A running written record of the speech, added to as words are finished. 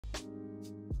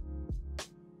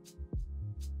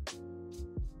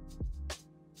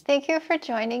Thank you for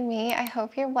joining me. I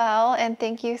hope you're well, and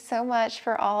thank you so much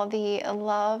for all the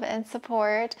love and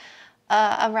support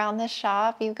around the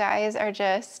shop. You guys are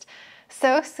just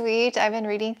so sweet. I've been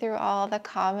reading through all the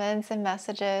comments and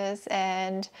messages,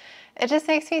 and it just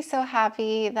makes me so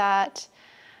happy that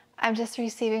I'm just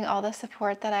receiving all the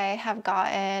support that I have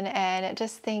gotten, and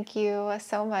just thank you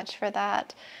so much for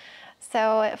that.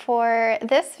 So for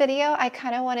this video, I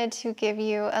kind of wanted to give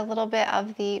you a little bit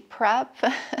of the prep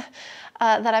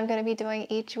that I'm going to be doing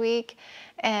each week,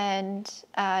 and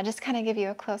just kind of give you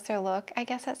a closer look, I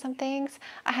guess, at some things.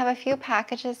 I have a few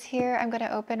packages here I'm going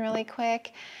to open really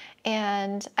quick,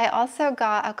 and I also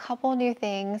got a couple new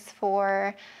things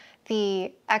for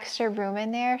the extra room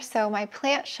in there. So my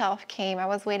plant shelf came, I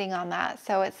was waiting on that.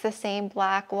 So it's the same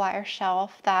black wire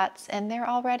shelf that's in there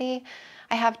already.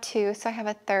 I have two, so I have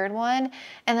a third one.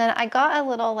 And then I got a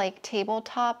little like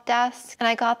tabletop desk, and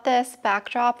I got this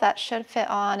backdrop that should fit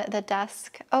on the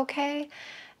desk okay.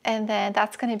 And then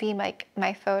that's gonna be like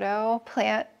my photo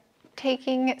plant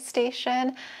taking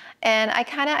station. And I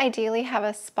kind of ideally have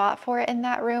a spot for it in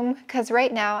that room, because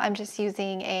right now I'm just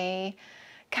using a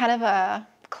kind of a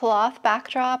cloth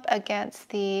backdrop against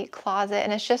the closet,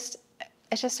 and it's just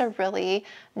a really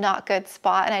not good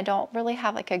spot, and I don't really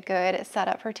have like a good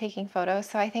setup for taking photos.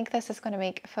 So I think this is going to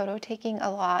make photo taking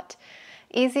a lot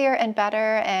easier and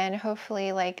better, and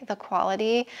hopefully like the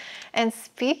quality. And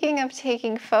speaking of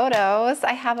taking photos,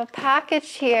 I have a package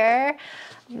here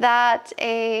that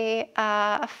a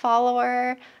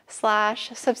follower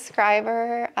slash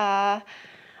subscriber,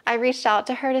 I reached out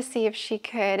to her to see if she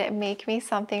could make me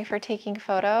something for taking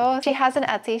photos. She has an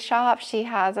Etsy shop. She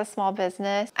has a small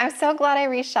business. I'm so glad I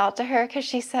reached out to her, because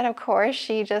she said, of course,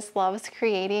 she just loves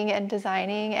creating and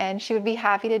designing, and she would be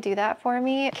happy to do that for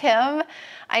me. Kim,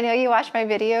 I know you watch my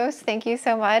videos. Thank you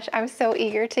so much. I'm so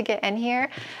eager to get in here.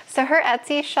 So her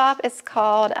Etsy shop is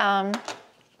called, I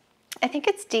think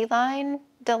it's D-Line.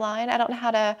 I don't know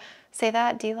how to say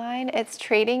that, D-Line. It's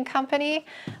trading company.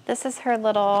 This is her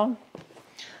little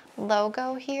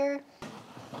logo here.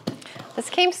 This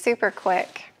came super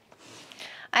quick.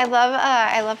 I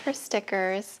love her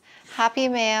stickers. Happy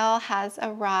Mail has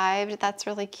arrived. That's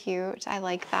really cute. I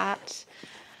like that.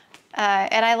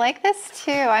 And I like this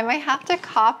too. I might have to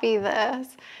copy this.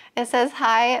 It says,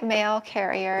 "Hi, mail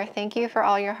carrier. Thank you for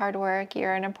all your hard work.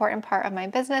 You're an important part of my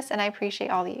business, and I appreciate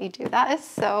all that you do." That is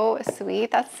so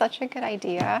sweet. That's such a good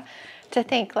idea to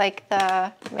think like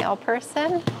the mail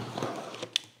person.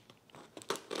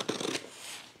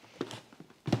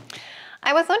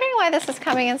 I was wondering why this is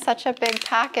coming in such a big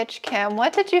package, Kim.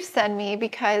 What did you send me?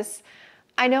 Because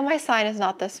I know my sign is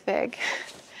not this big.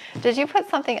 Did you put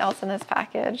something else in this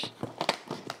package?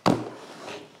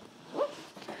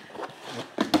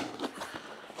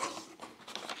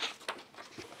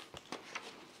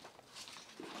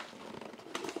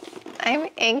 I'm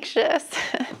anxious.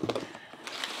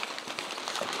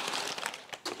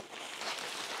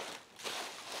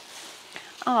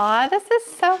 Aw, this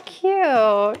is so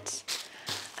cute.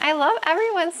 I love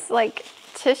everyone's like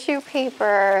tissue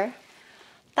paper.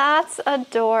 That's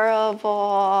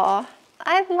adorable.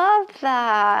 I love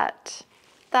that.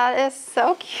 That is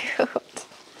so cute.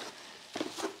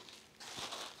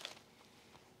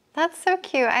 That's so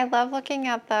cute. I love looking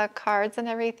at the cards and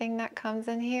everything that comes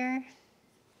in here.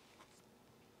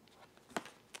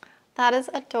 That is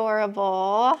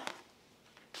adorable.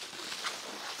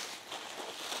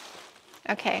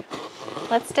 Okay,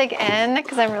 let's dig in,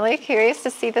 because I'm really curious to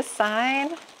see the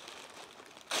sign.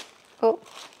 Oh,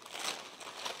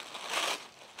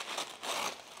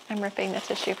 I'm ripping the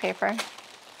tissue paper.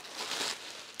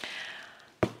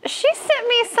 She sent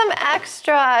me some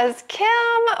extras. Kim,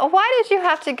 why did you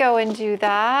have to go and do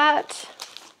that?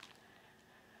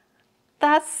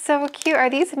 That's so cute. Are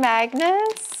these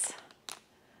magnets?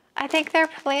 I think they're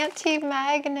planty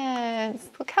magnets.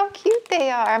 Look how cute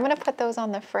they are. I'm gonna put those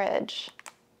on the fridge.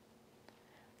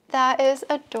 That is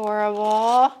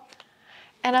adorable.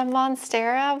 And a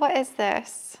monstera, what is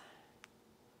this?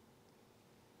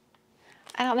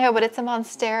 I don't know, but it's a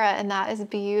monstera, and that is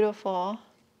beautiful.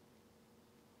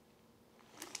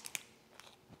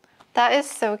 That is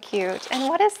so cute. And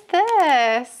what is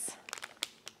this?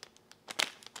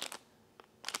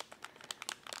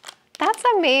 That's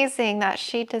amazing that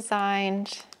she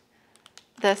designed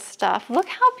this stuff. Look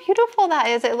how beautiful that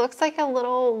is. It looks like a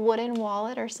little wooden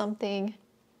wallet or something.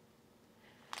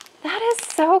 That is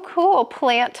so cool.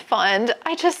 Plant fund.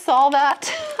 I just saw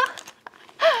that.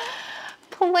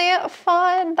 Plant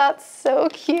fund. That's so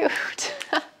cute.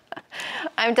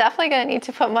 I'm definitely going to need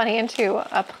to put money into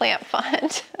a plant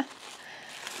fund.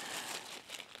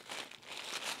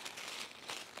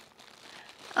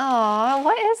 Oh,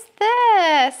 what is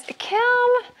this? Kim,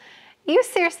 you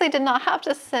seriously did not have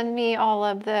to send me all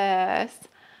of this.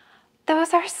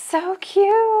 Those are so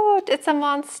cute. It's a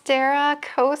Monstera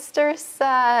coaster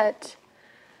set.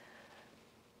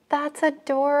 That's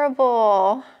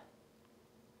adorable.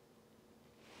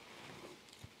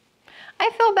 I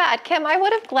feel bad, Kim. I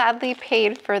would have gladly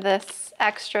paid for this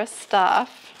extra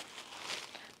stuff.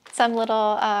 Some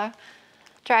little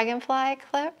dragonfly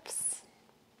clips.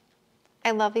 I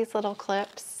love these little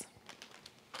clips.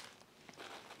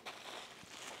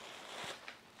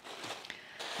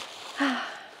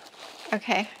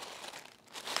 Okay.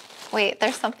 Wait,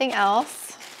 there's something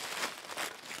else.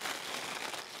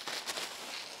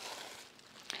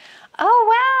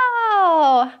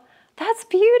 Oh, wow. That's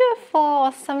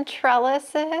beautiful. Some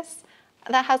trellises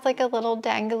that has like a little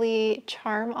dangly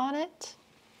charm on it.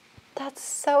 That's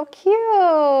so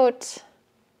cute.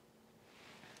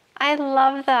 I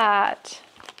love that.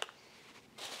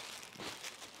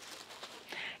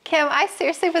 Kim, I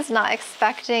seriously was not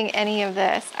expecting any of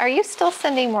this. Are you still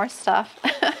sending more stuff?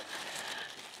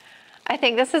 I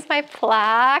think this is my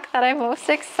plaque that I'm most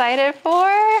excited for.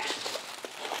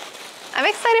 I'm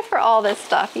excited for all this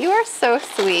stuff. You are so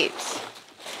sweet.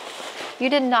 You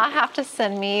did not have to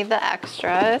send me the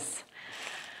extras.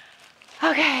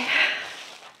 Okay.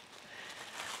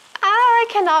 I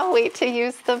cannot wait to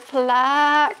use the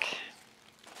plaque.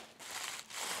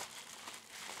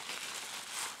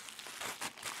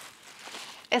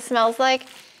 It smells like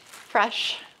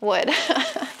fresh wood,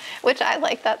 which I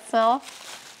like that smell.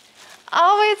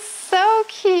 Oh, it's so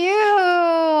cute.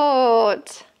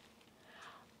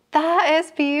 That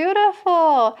is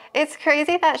beautiful. It's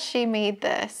crazy that she made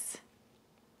this.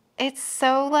 It's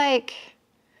so like,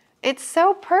 it's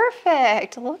so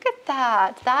perfect. Look at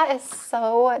that. That is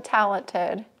so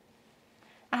talented.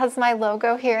 It has my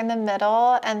logo here in the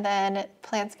middle and then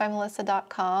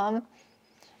plantsbymelissa.com.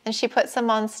 And she put some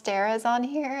monsteras on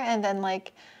here, and then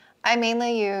like, I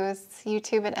mainly use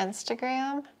YouTube and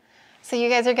Instagram. So you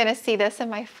guys are gonna see this in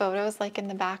my photos like in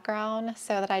the background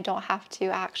so that I don't have to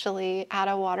actually add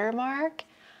a watermark.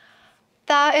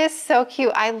 That is so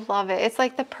cute, I love it. It's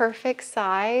like the perfect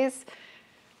size.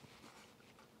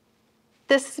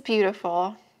 This is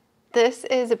beautiful. This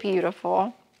is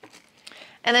beautiful.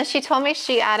 And then she told me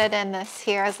she added in this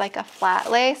here as like a flat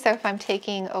lay. So if I'm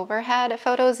taking overhead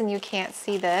photos and you can't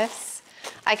see this,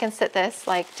 I can sit this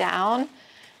like down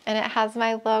and it has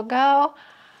my logo.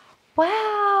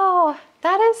 Wow,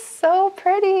 that is so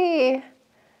pretty.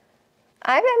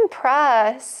 I'm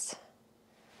impressed.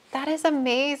 That is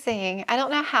amazing. I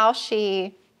don't know how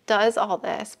she does all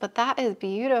this, but that is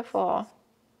beautiful.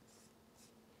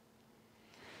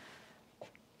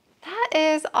 That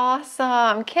is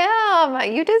awesome. Kim,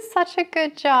 you did such a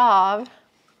good job.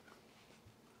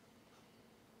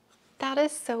 That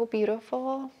is so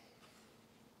beautiful.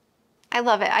 I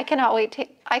love it. I cannot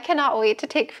wait to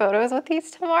take photos with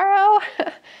these tomorrow.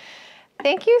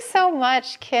 Thank you so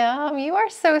much, Kim. You are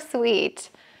so sweet.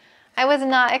 I was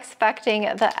not expecting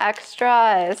the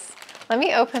extras. Let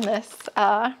me open this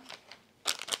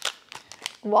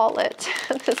wallet.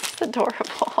 This is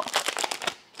adorable.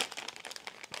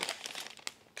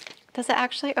 Does it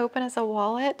actually open as a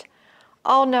wallet?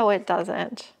 Oh, no, it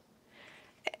doesn't.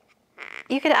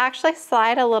 You could actually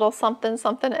slide a little something,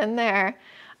 something in there.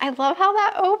 I love how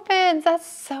that opens. That's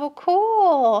so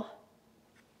cool.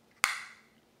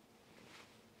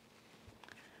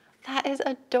 That is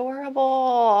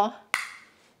adorable.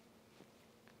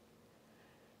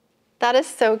 That is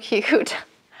so cute.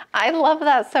 I love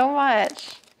that so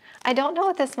much. I don't know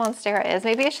what this monstera is.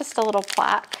 Maybe it's just a little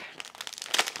plaque.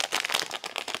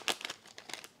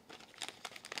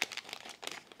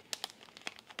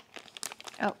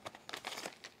 Oh.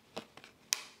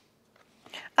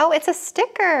 Oh, it's a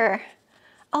sticker.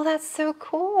 Oh, that's so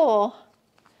cool.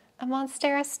 A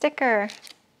monstera sticker.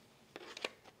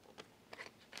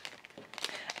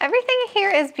 Everything here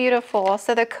is beautiful.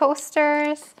 So the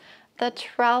coasters, the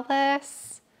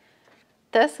trellis,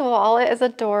 this wallet is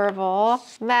adorable.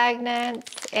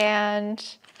 Magnets and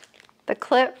the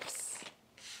clips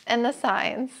and the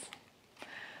signs.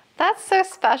 That's so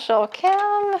special,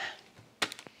 Kim.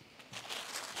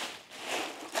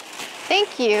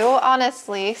 Thank you,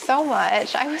 honestly, so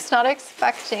much. I was not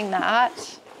expecting that.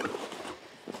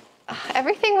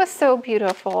 Everything was so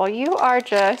beautiful. You are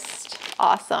just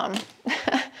awesome.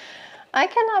 I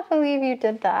cannot believe you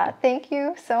did that. Thank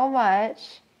you so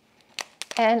much.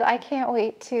 And I can't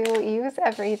wait to use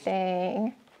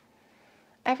everything.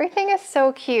 Everything is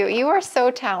so cute. You are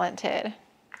so talented.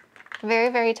 Very,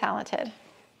 very talented.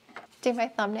 Do my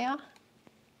thumbnail.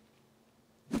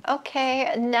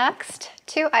 Okay, next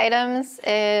 2 items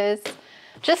is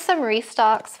just some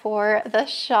restocks for the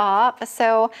shop.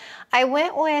 So I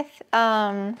went with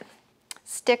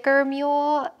Sticker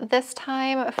Mule this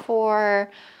time for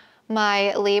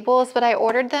my labels, but I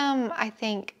ordered them, I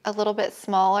think, a little bit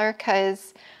smaller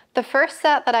because the first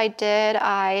set that I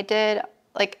did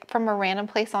like from a random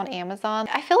place on Amazon.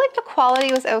 I feel like the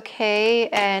quality was okay,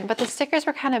 but the stickers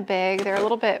were kind of big. They're a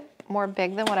little bit more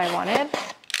big than what I wanted.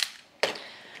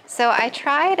 So I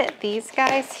tried these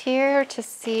guys here to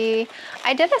see.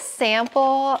 I did a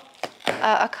sample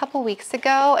a couple weeks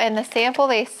ago, and the sample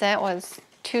they sent was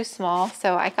too small,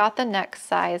 so I got the next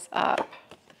size up.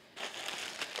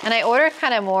 And I ordered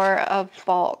kind of more of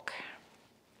bulk.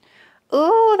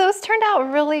 Ooh, those turned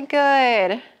out really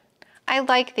good. I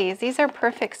like these. These are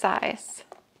perfect size.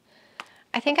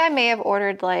 I think I may have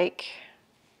ordered like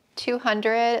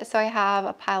 200, so I have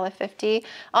a pile of 50.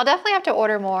 I'll definitely have to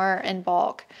order more in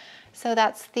bulk. So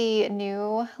that's the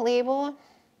new label,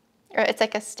 or it's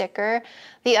like a sticker.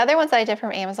 The other ones that I did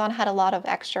from Amazon had a lot of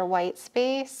extra white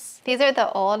space. These are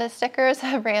the old stickers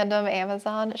of random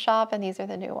Amazon shop, and these are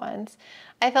the new ones.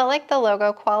 I felt like the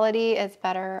logo quality is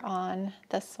better on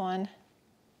this one.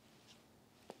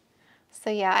 So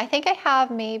yeah, I think I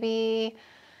have maybe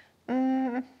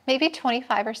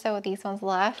 25 or so of these ones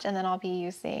left, and then I'll be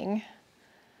using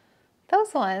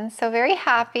those ones. So very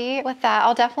happy with that.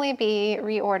 I'll definitely be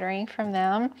reordering from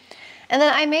them. And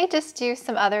then I may just do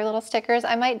some other little stickers.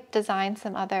 I might design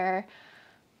some other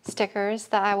stickers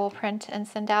that I will print and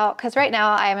send out, because right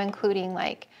now I am including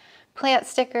like plant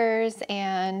stickers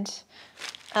and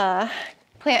plant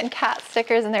and cat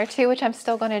stickers in there too, which I'm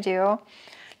still going to do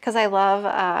because I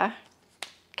love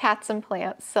cats and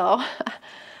plants. So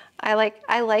I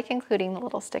like including the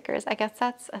little stickers. I guess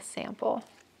that's a sample.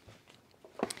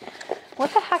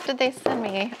 What the heck did they send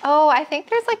me? Oh, I think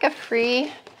there's like a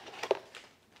free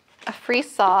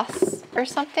sauce or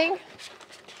something.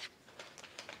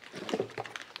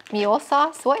 Mule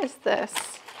sauce? What is this?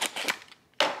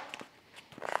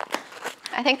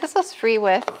 I think this was free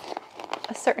with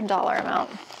a certain dollar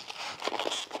amount.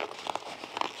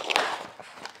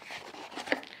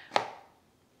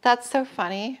 That's so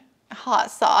funny. Hot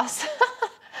sauce.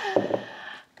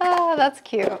 Oh, that's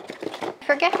cute. I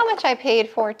forget how much I paid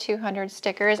for 200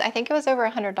 stickers. I think it was over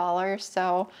 $100.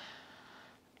 So,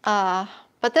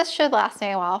 but this should last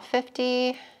me a while.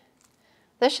 50.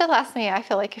 This should last me, I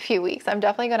feel like, a few weeks. I'm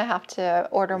definitely going to have to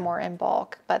order more in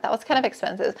bulk, but that was kind of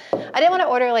expensive. I didn't want to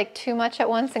order like too much at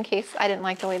once in case I didn't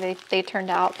like the way they turned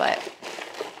out, but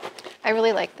I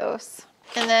really like those.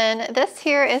 And then this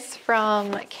here is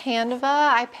from Canva.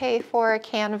 I pay for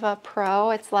Canva Pro.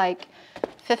 It's like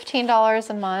 $15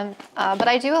 a month, but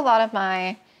I do a lot of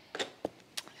my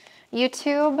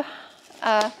YouTube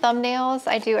thumbnails.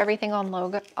 I do everything on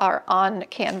on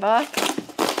Canva.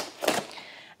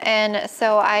 And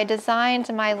so I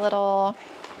designed my little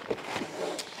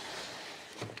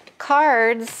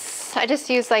cards. I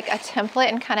just used like a template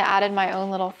and kind of added my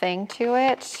own little thing to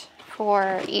it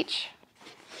for each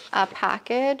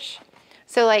package.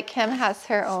 So like Kim has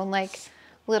her own like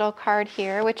little card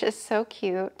here, which is so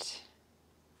cute.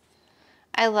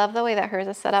 I love the way that hers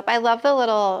is set up. I love the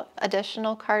little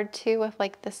additional card too with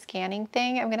like the scanning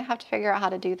thing. I'm gonna have to figure out how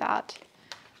to do that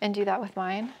and do that with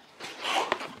mine.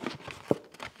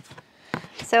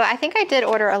 So I think I did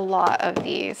order a lot of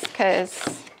these because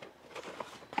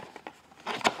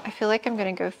I feel like I'm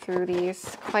gonna go through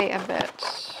these quite a bit.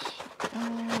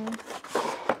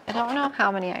 I don't know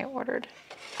how many I ordered.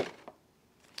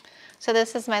 So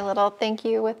this is my little thank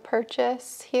you with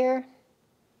purchase here.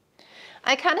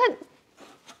 I kind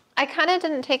of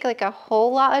didn't take like a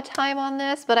whole lot of time on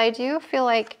this, but I do feel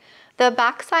like the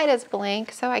back side is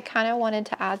blank, so I kind of wanted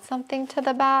to add something to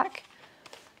the back.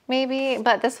 Maybe,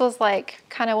 but this was like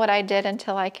kind of what I did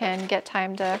until I can get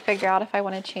time to figure out if I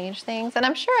want to change things. And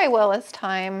I'm sure I will as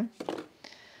time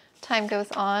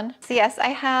goes on. So yes, I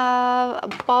have a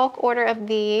bulk order of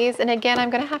these. And again, I'm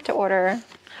going to have to order,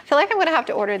 I feel like I'm going to have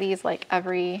to order these like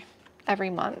every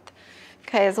month.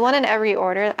 Because one in every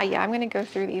order, yeah, I'm going to go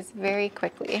through these very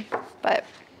quickly. But,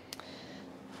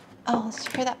 oh, let's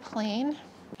hear that plane.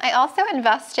 I also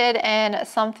invested in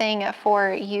something for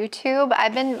YouTube.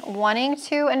 I've been wanting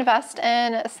to invest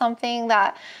in something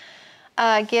that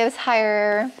gives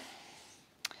higher,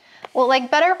 well,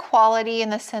 like better quality in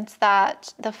the sense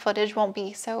that the footage won't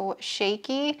be so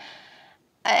shaky.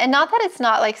 And not that it's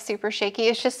not like super shaky,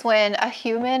 it's just when a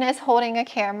human is holding a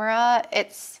camera,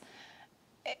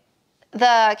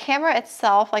 The camera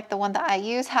itself, like the one that I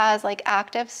use, has like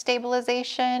active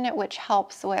stabilization, which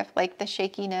helps with like the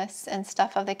shakiness and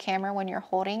stuff of the camera when you're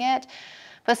holding it.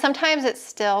 But sometimes it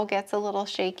still gets a little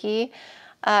shaky.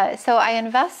 So I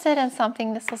invested in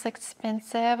something. This was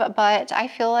expensive, but I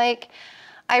feel like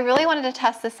I really wanted to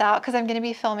test this out because I'm going to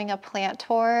be filming a plant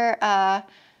tour,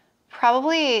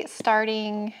 probably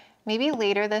starting maybe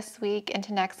later this week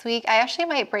into next week. I actually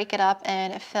might break it up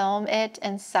and film it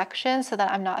in sections so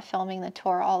that I'm not filming the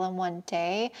tour all in one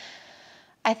day.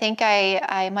 I think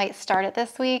I might start it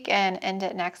this week and end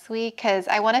it next week because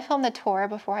I want to film the tour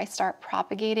before I start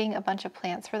propagating a bunch of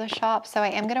plants for the shop. So I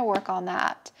am going to work on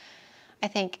that, I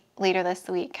think, later this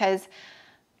week because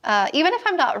even if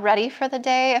I'm not ready for the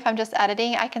day, if I'm just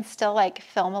editing, I can still like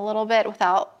film a little bit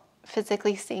without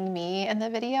physically seeing me in the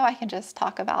video. I can just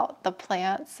talk about the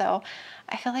plants. So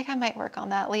I feel like I might work on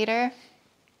that later.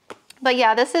 But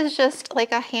yeah, this is just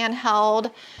like a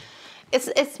handheld.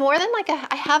 It's more than like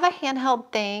I have a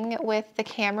handheld thing with the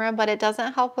camera, but it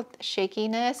doesn't help with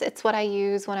shakiness. It's what I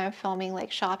use when I'm filming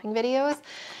like shopping videos.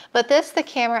 But the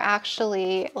camera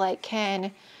actually like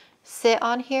can sit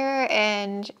on here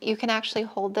and you can actually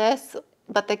hold this,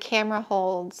 but the camera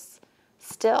holds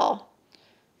still,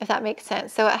 if that makes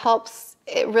sense. So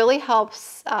it really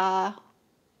helps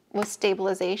with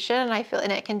stabilization, and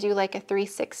and it can do like a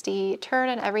 360 turn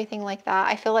and everything like that.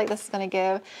 I feel like this is gonna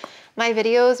give my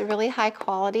videos really high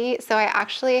quality. So I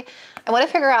want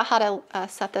to figure out how to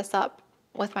set this up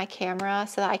with my camera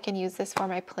so that I can use this for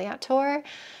my plant tour.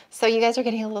 So you guys are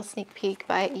getting a little sneak peek,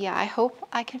 but yeah, I hope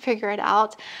I can figure it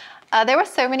out. There were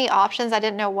so many options, I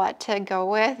didn't know what to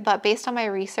go with, but based on my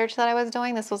research that I was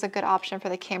doing, this was a good option for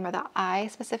the camera that I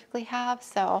specifically have.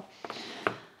 So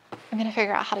I'm gonna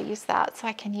figure out how to use that so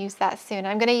I can use that soon.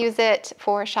 I'm gonna use it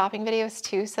for shopping videos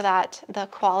too so that the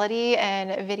quality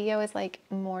and video is like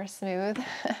more smooth.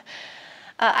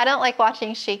 I don't like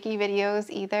watching shaky videos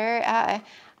either.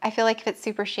 I feel like if it's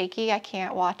super shaky, I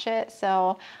can't watch it.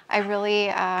 So I've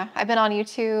been on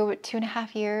YouTube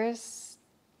 2.5 years,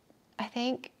 I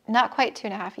think. Not quite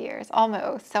 2.5 years,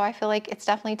 almost. So I feel like it's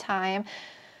definitely time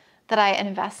that I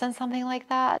invest in something like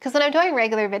that. Because when I'm doing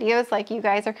regular videos, like you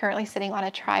guys are currently sitting on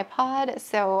a tripod,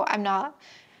 so I'm not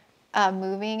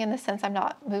moving in the sense I'm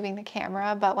not moving the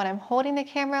camera. But when I'm holding the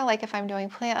camera, like if I'm doing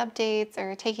plant updates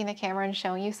or taking the camera and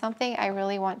showing you something, I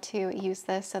really want to use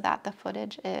this so that the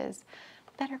footage is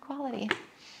better quality.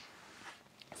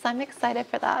 So I'm excited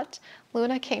for that.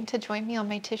 Luna came to join me on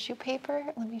my tissue paper.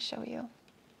 Let me show you.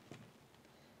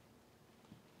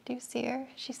 Do you see her?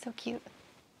 She's so cute.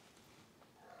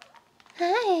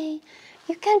 Hi,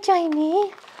 you can join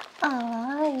me.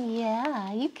 Oh,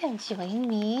 yeah, you can join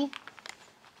me.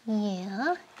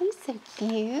 Yeah, you're so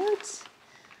cute.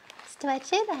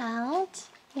 Stretch it out.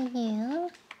 Yeah.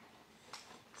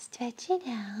 Stretch it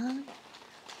out.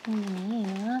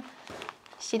 Yeah.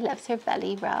 She loves her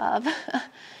belly rub.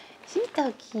 She's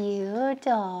so cute.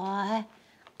 Aw,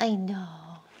 I know.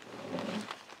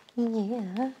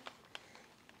 Yeah.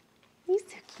 You're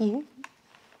so cute.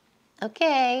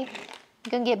 Okay. I'm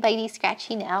gonna get bitey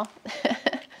scratchy now.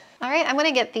 All right, I'm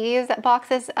gonna get these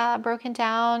boxes broken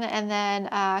down and then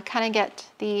kind of get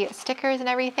the stickers and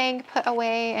everything put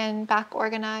away and back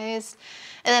organized.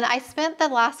 And then I spent the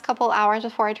last couple hours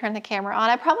before I turned the camera on.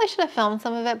 I probably should have filmed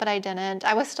some of it, but I didn't.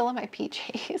 I was still in my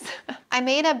PJs. I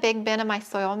made a big bin of my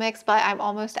soil mix, but I'm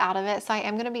almost out of it. So I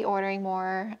am gonna be ordering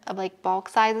more of like bulk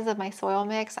sizes of my soil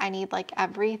mix. I need like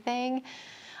everything.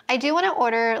 I do wanna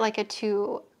order like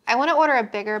I want to order a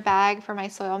bigger bag for my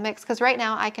soil mix because right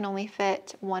now I can only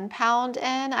fit 1 pound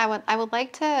in. I would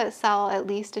like to sell at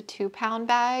least a 2-pound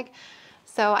bag.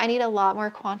 So I need a lot more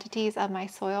quantities of my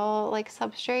soil like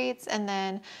substrates. And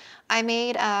then I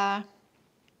made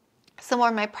some more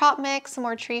of my prop mix, some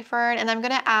more tree fern, and I'm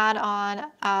gonna add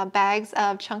on bags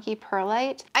of chunky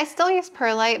perlite. I still use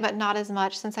perlite, but not as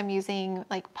much since I'm using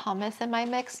like pumice in my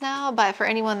mix now. But for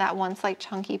anyone that wants like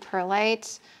chunky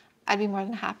perlite, I'd be more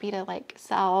than happy to like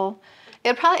sell.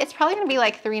 It's probably gonna be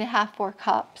like 3.5, 4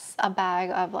 cups a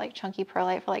bag of like chunky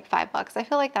perlite for like $5. I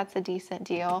feel like that's a decent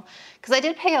deal because I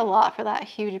did pay a lot for that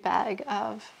huge bag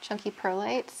of chunky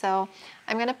perlite. So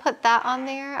I'm gonna put that on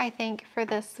there, I think, for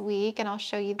this week, and I'll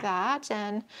show you that.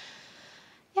 And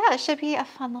yeah, it should be a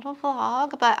fun little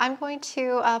vlog, but I'm going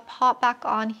to pop back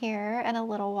on here in a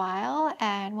little while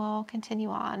and we'll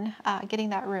continue on getting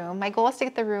that room. My goal is to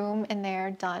get the room in there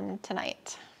done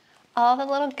tonight. All the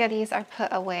little goodies are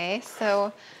put away.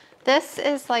 So this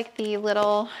is like the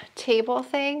little table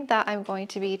thing that I'm going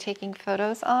to be taking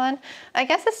photos on. I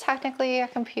guess it's technically a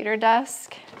computer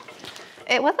desk.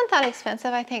 It wasn't that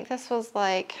expensive. I think this was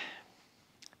like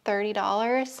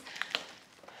 $30.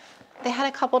 They had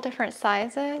a couple different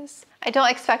sizes. I don't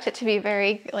expect it to be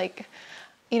very like,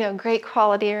 you know, great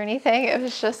quality or anything. It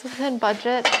was just within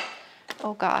budget.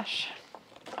 Oh gosh.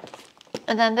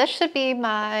 And then this should be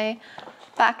my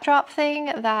backdrop thing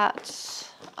that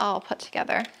I'll put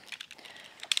together.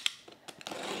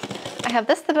 I have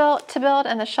this to build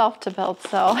and the shelf to build,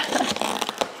 so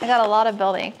I got a lot of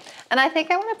building. And I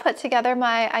think I want to put together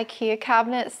my Ikea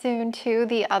cabinet soon too,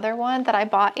 the other one that I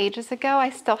bought ages ago. I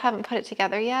still haven't put it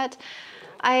together yet.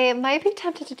 I might be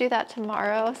tempted to do that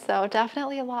tomorrow, so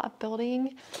definitely a lot of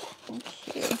building.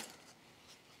 Okay.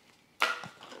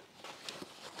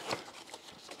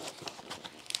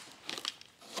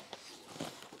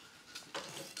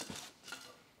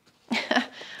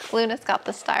 Luna's got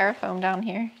the styrofoam down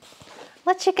here.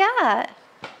 What you got?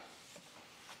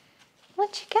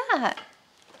 What you got?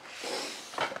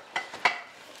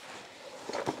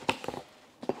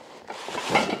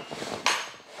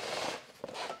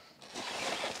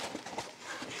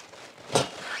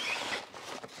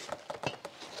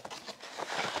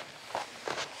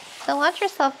 Don't let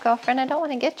yourself go, friend. I don't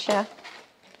want to get you.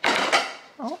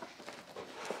 Oh.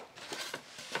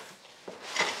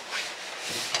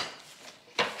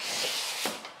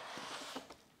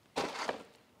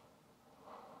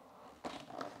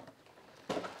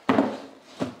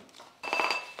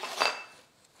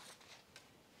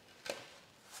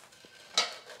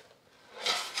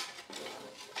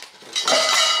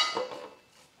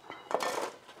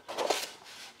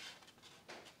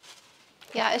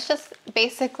 Yeah, it's just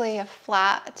basically a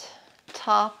flat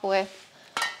top with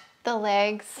the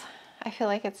legs. I feel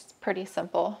like it's pretty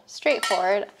simple,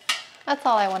 straightforward. That's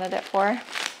all I wanted it for.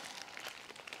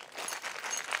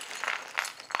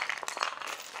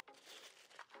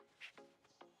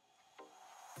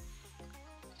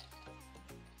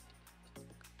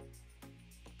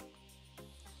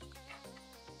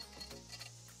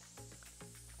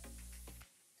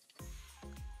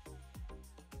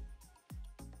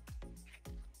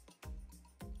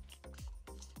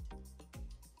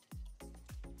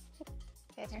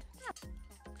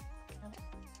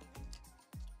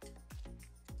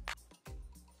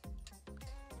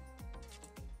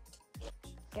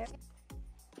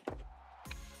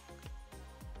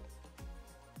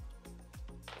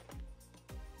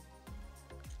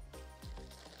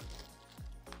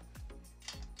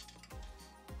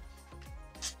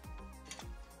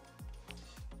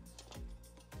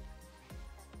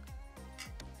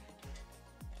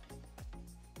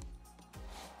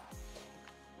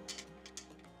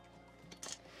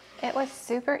 It was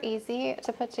super easy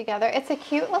to put together. It's a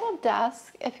cute little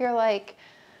desk if you're like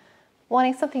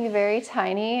wanting something very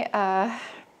tiny.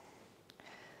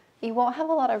 You won't have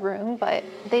a lot of room, but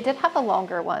they did have a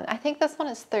longer one. I think this one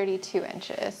is 32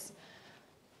 inches.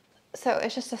 So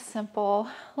it's just a simple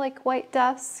like white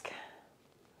desk.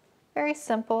 Very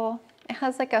simple. It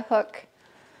has like a hook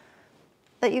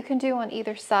that you can do on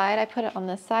either side. I put it on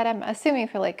this side. I'm assuming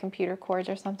for like computer cords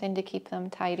or something to keep them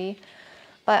tidy.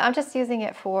 But I'm just using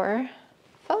it for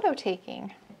photo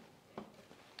taking.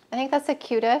 I think that's the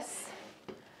cutest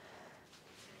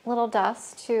little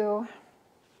desk to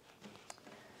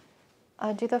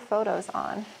do the photos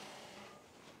on.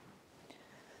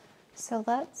 So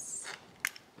let's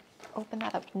open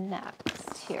that up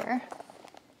next here.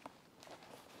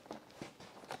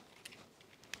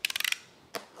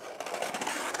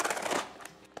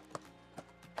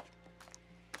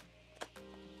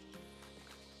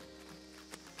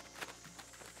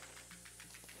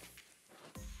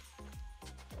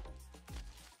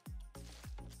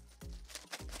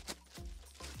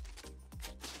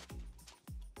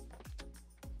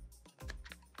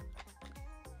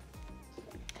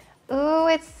 Ooh,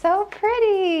 it's so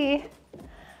pretty.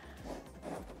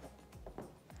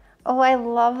 Oh, I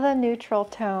love the neutral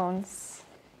tones.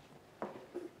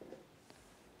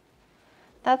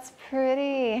 That's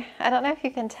pretty. I don't know if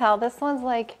you can tell. This one's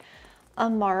like a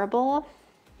marble.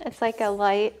 It's like a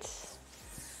light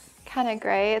kind of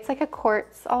gray. It's like a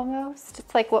quartz almost.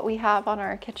 It's like what we have on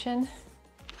our kitchen.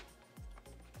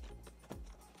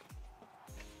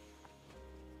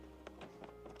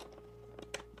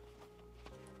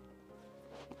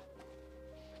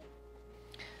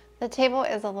 The table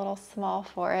is a little small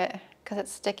for it because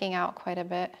it's sticking out quite a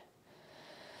bit.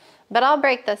 But I'll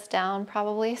break this down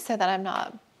probably so that I'm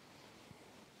not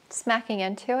smacking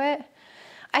into it.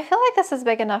 I feel like this is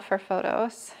big enough for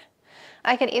photos.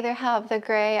 I can either have the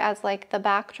gray as like the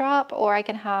backdrop or I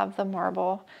can have the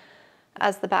marble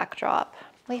as the backdrop.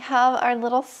 We have our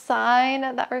little sign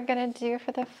that we're gonna do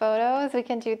for the photos. We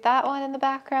can do that one in the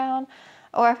background,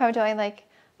 or if I'm doing like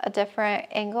a different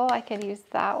angle, I could use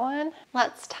that one.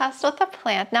 Let's test with the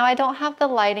plant. Now I don't have the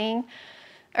lighting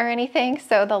or anything,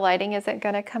 so the lighting isn't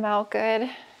gonna come out good,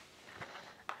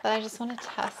 but I just wanna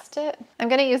test it. I'm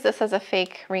gonna use this as a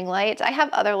fake ring light. I have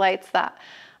other lights that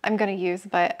I'm gonna use,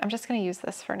 but I'm just gonna use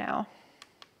this for now.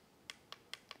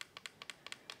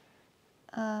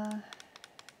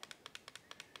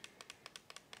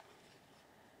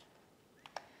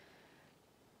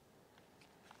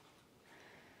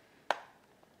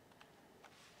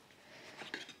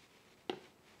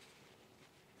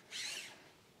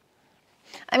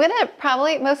 I'm gonna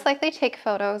probably most likely take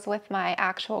photos with my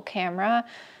actual camera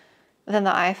than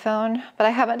the iPhone, but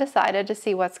I haven't decided to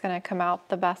see what's gonna come out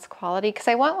the best quality because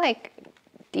I want like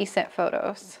decent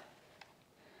photos.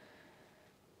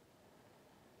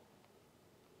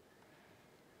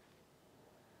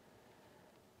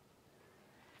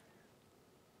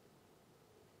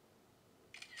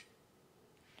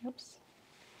 Oops.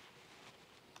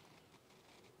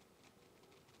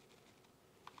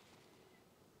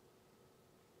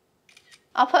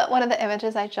 I'll put one of the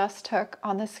images I just took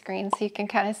on the screen so you can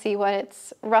kind of see what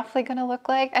it's roughly gonna look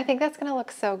like. I think that's gonna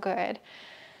look so good.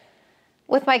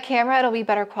 With my camera, it'll be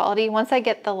better quality. Once I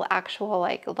get the actual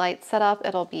like light set up,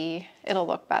 it'll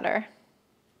look better.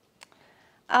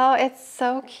 Oh, it's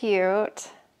so cute.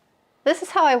 This is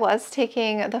how I was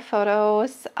taking the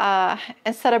photos.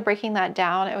 Instead of breaking that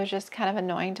down, it was just kind of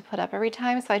annoying to put up every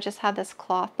time. So I just had this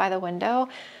cloth by the window.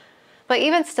 But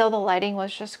even still, the lighting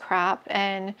was just crap.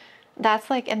 And that's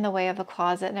like in the way of the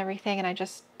closet and everything. And I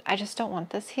just don't want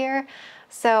this here.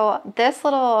 So this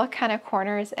little kind of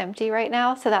corner is empty right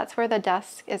now. So that's where the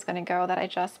desk is going to go that I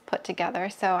just put together.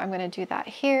 So I'm going to do that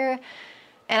here.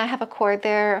 And I have a cord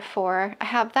there I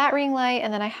have that ring light,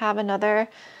 and then I have another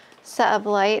set of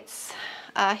lights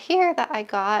here that I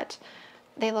got.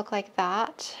 They look like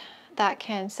that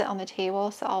can sit on the table.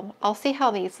 So I'll see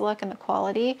how these look and the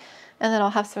quality, and then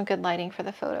I'll have some good lighting for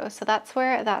the photos. So that's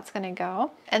where that's gonna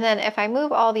go. And then if I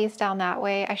move all these down that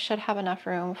way, I should have enough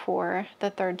room for the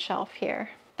third shelf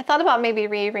here. I thought about maybe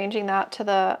rearranging that to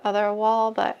the other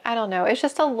wall, but I don't know. It's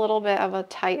just a little bit of a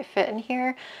tight fit in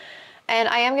here. And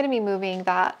I am gonna be moving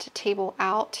that table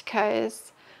out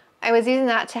because I was using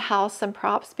that to house some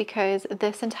props because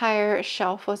this entire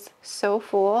shelf was so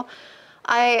full.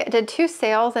 I did 2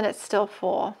 sales and it's still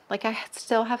full. Like I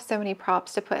still have so many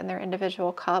props to put in their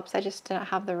individual cups. I just didn't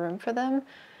have the room for them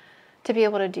to be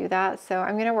able to do that. So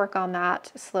I'm gonna work on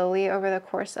that slowly over the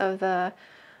course of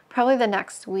probably the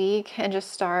next week, and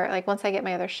just start, like once I get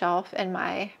my other shelf and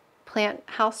my plant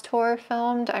house tour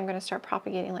filmed, I'm gonna start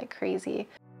propagating like crazy.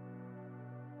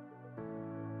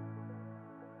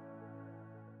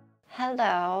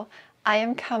 Hello, I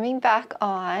am coming back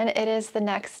on. It is the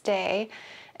next day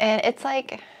and it's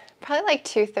like probably like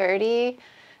 2:30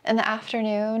 in the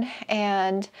afternoon,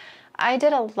 and I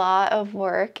did a lot of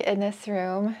work in this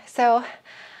room. So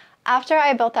after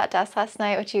I built that desk last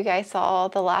night, which you guys saw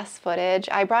the last footage,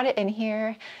 I brought it in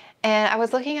here and I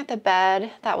was looking at the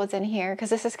bed that was in here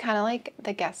because this is kind of like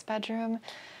the guest bedroom.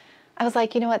 I was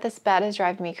like, you know what, this bed is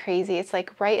driving me crazy. It's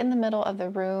like right in the middle of the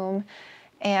room.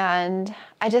 And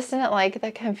I just didn't like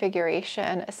the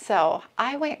configuration, so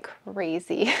I went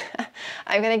crazy.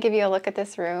 I'm gonna give you a look at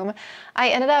this room. I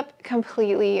ended up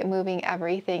completely moving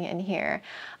everything in here.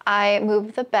 I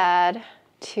moved the bed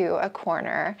to a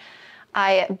corner.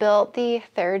 I built the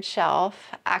third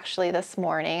shelf actually this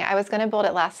morning. I was gonna build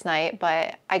it last night,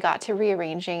 but I got to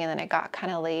rearranging and then it got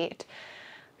kind of late.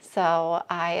 So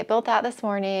I built that this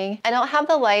morning. I don't have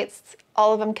the lights,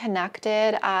 all of them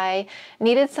connected. I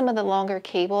needed some of the longer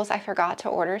cables. I forgot to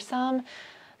order some.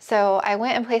 So I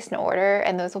went and placed an order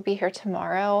and those will be here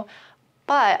tomorrow.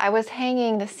 But I was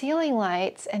hanging the ceiling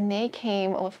lights and they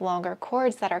came with longer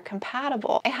cords that are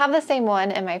compatible. I have the same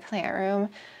one in my plant room,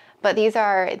 but these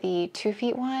are the 2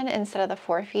 feet one instead of the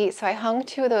 4 feet. So I hung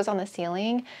 2 of those on the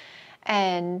ceiling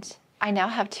and I now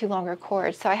have 2 longer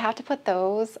cords. So I have to put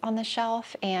those on the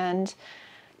shelf and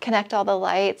connect all the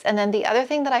lights. And then the other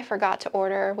thing that I forgot to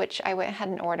order, which I went ahead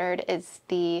and ordered, is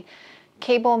the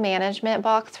cable management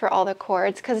box for all the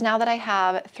cords. Because now that I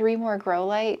have 3 more grow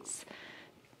lights,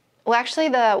 well, actually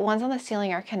the ones on the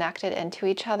ceiling are connected into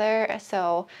each other.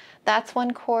 So that's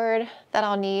 1 cord that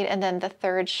I'll need, and then the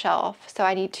third shelf. So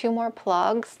I need 2 more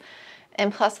plugs.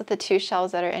 And plus with the 2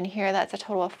 shelves that are in here, that's a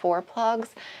total of 4 plugs.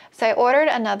 So I ordered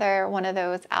another one of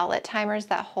those outlet timers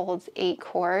that holds 8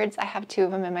 cords. I have 2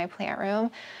 of them in my plant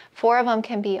room. 4 of them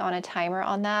can be on a timer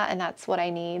on that, and that's what I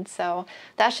need. So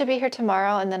that should be here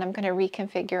tomorrow, and then I'm gonna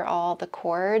reconfigure all the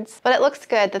cords. But it looks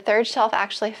good. The third shelf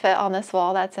actually fit on this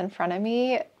wall that's in front of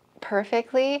me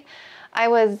perfectly. I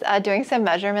was doing some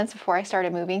measurements before I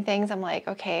started moving things. I'm like,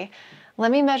 okay,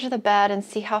 let me measure the bed and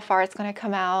see how far it's going to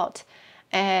come out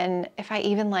and if I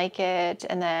even like it.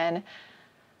 And then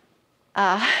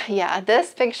yeah,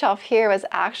 this big shelf here was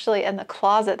actually in the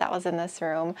closet that was in this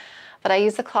room, but I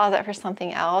used the closet for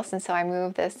something else. And so I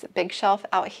moved this big shelf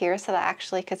out here so that I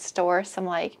actually could store some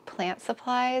like plant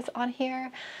supplies on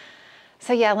here.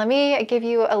 So yeah, let me give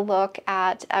you a look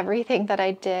at everything that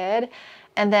I did.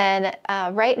 And then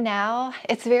right now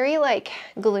it's very like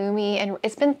gloomy and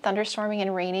it's been thunderstorming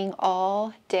and raining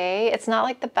all day. It's not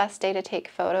like the best day to take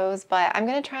photos, but I'm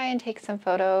gonna try and take some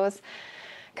photos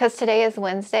because today is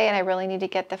Wednesday and I really need to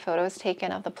get the photos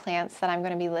taken of the plants that I'm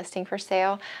going to be listing for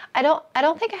sale. I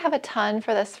don't think I have a ton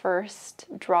for this first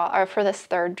drop or for this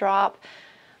third drop.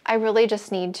 I really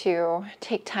just need to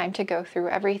take time to go through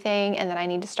everything, and then I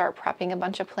need to start prepping a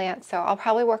bunch of plants. So I'll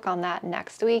probably work on that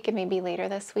next week and maybe later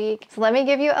this week. So let me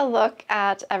give you a look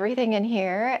at everything in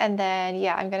here, and then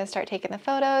yeah, I'm going to start taking the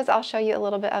photos. I'll show you a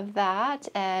little bit of that,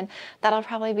 and that'll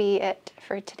probably be it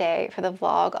for today for the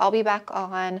vlog. I'll be back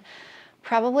on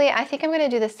probably, I think I'm going to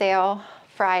do the sale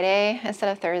Friday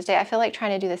instead of Thursday. I feel like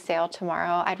trying to do the sale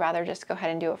tomorrow. I'd rather just go ahead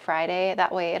and do it Friday.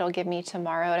 That way it'll give me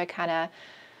tomorrow to kind of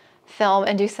film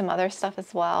and do some other stuff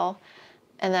as well.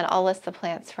 And then I'll list the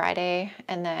plants Friday,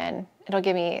 and then it'll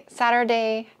give me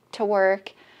Saturday to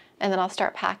work, and then I'll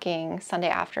start packing Sunday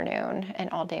afternoon and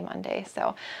all day Monday.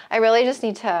 So I really just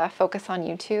need to focus on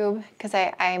YouTube because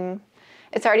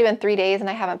it's already been 3 days and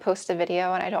I haven't posted a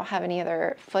video and I don't have any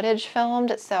other footage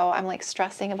filmed. So I'm like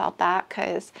stressing about that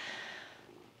because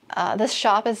this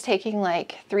shop is taking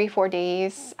like 3-4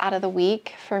 days out of the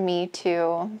week for me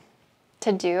to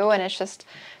do, and it's just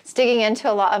digging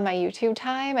into a lot of my YouTube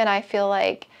time, and I feel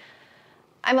like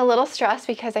I'm a little stressed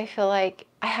because I feel like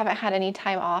I haven't had any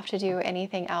time off to do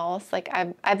anything else. Like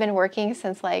I've been working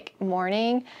since like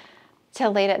morning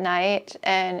till late at night,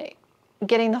 and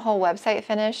getting the whole website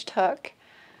finished took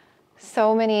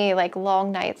so many like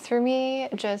long nights for me,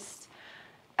 just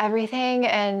everything.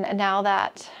 And now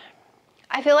that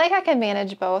I feel like I can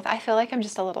manage both, I feel like I'm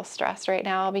just a little stressed right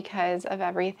now because of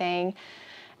everything.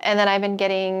 And then I've been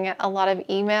getting a lot of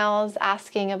emails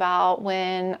asking about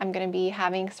when I'm going to be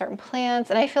having certain plants.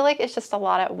 And I feel like it's just a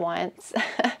lot at once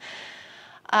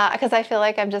because I feel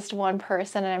like I'm just one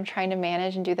person and I'm trying to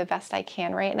manage and do the best I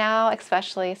can right now,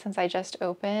 especially since I just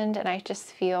opened, and I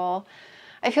feel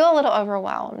a little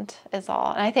overwhelmed is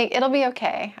all. And I think it'll be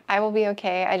okay. I will be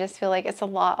okay. I just feel like it's a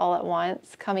lot all at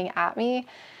once coming at me,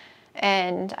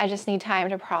 and I just need time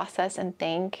to process and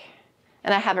think.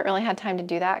 And I haven't really had time to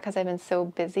do that because I've been so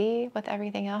busy with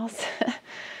everything else.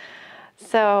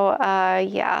 So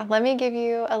yeah, let me give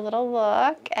you a little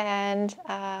look, and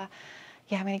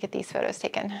yeah, I'm gonna get these photos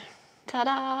taken.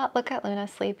 Ta-da! Look at Luna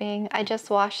sleeping. I just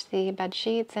washed the bed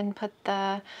sheets and put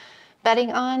the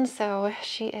bedding on, so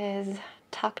she is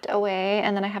tucked away,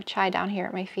 and then I have Chai down here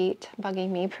at my feet bugging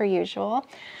me per usual.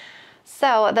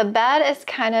 So the bed is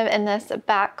kind of in this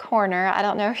back corner. I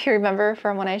don't know if you remember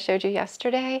from when I showed you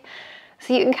yesterday.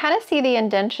 So you can kind of see the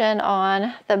indentation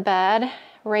on the bed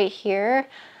right here.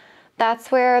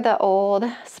 That's where the old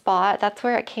spot, that's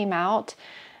where it came out.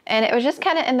 And it was just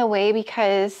kind of in the way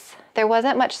because there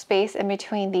wasn't much space in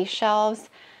between these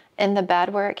shelves in the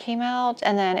bed where it came out.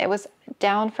 And then it was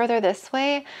down further this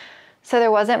way. So there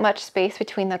wasn't much space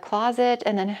between the closet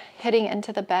and then hitting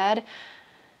into the bed.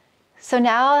 So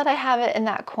now that I have it in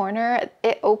that corner,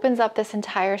 it opens up this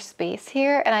entire space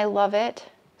here, and I love it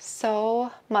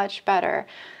so much better.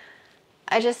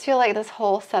 I just feel like this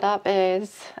whole setup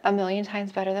is a million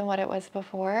times better than what it was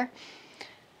before.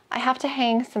 I have to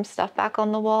hang some stuff back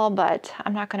on the wall, but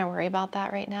I'm not going to worry about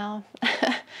that right now.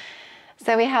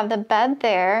 So we have the bed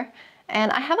there,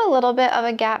 and I have a little bit of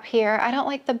a gap here. I don't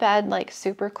like the bed like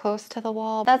super close to the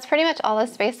wall. That's pretty much all the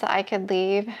space that I could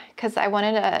leave because I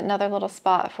wanted another little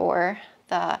spot for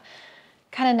the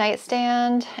kind of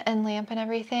nightstand and lamp and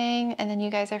everything. And then you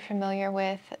guys are familiar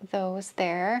with those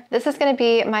there. This is going to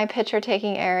be my picture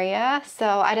taking area. So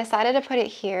I decided to put it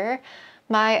here.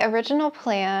 My original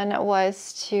plan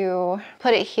was to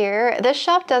put it here. This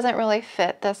shelf doesn't really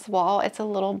fit this wall. It's a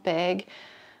little big,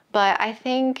 but I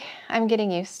think I'm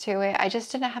getting used to it. I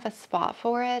just didn't have a spot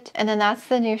for it. And then that's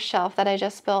the new shelf that I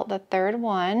just built, the third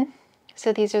one.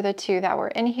 So these are the two that were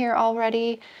in here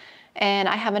already. And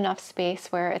I have enough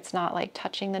space where it's not like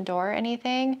touching the door or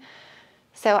anything.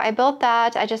 So I built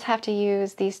that. I just have to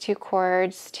use these two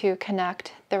cords to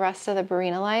connect the rest of the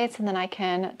Barina lights, and then I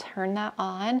can turn that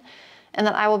on. And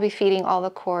then I will be feeding all the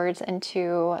cords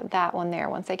into that one there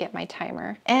once I get my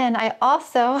timer. And I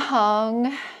also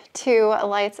hung 2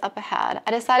 lights up ahead.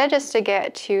 I decided just to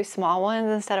get 2 small ones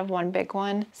instead of 1 big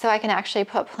one, so I can actually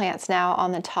put plants now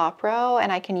on the top row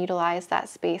and I can utilize that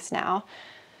space now.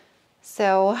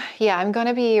 So yeah, I'm going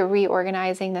to be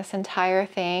reorganizing this entire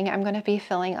thing. I'm going to be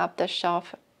filling up the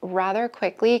shelf rather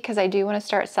quickly because I do want to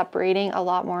start separating a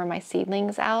lot more of my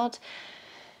seedlings out.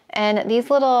 And these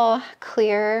little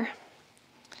clear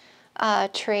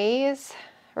trays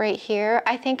right here,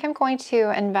 I think I'm going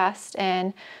to invest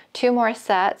in 2 more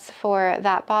sets for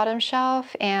that bottom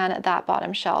shelf and that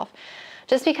bottom shelf.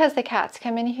 Just because the cats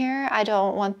come in here, I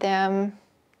don't want them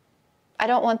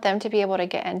to be able to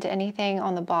get into anything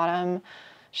on the bottom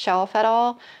shelf at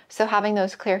all. So having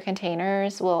those clear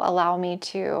containers will allow me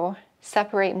to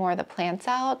separate more of the plants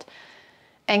out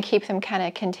and keep them kind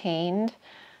of contained.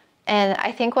 And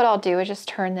I think what I'll do is just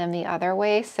turn them the other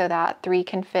way so that 3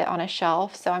 can fit on a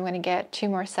shelf. So I'm going to get 2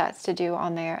 more sets to do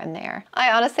on there and there.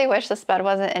 I honestly wish this bed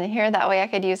wasn't in here. That way I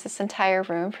could use this entire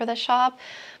room for the shop.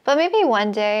 But maybe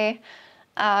one day,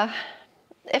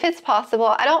 if it's possible.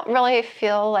 I don't really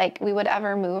feel like we would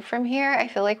ever move from here. I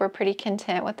feel like we're pretty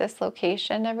content with this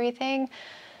location and everything.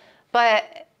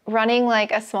 But running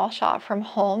like a small shop from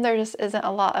home, there just isn't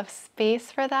a lot of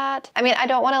space for that. I mean, I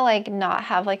don't want to like not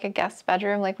have like a guest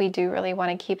bedroom. Like we do really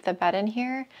want to keep the bed in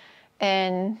here.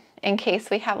 And in case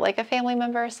we have like a family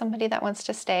member or somebody that wants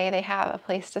to stay, they have a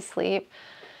place to sleep.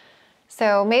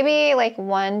 So maybe like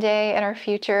one day in our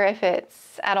future, if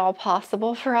it's at all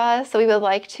possible for us, so we would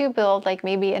like to build like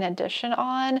maybe an addition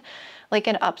on, like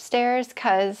an upstairs,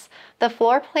 because the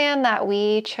floor plan that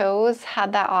we chose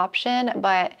had that option,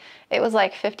 but it was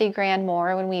like 50 grand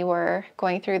more when we were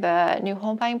going through the new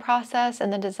home buying process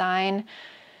and the design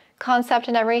concept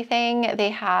and everything. They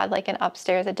had like an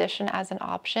upstairs addition as an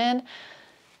option.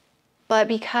 But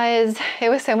because it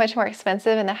was so much more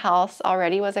expensive and the house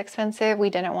already was expensive, we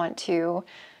didn't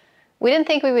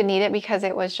think we would need it because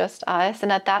it was just us. And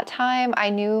at that time, I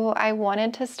knew I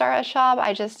wanted to start a shop.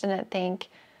 I just didn't think,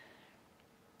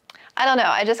 I don't know,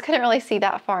 I just couldn't really see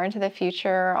that far into the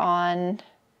future on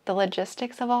the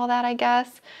logistics of all that, I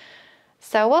guess.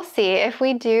 So we'll see if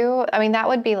we do. I mean, that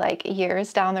would be like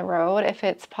years down the road if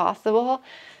it's possible.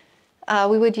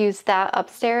 We would use that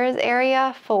upstairs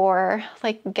area for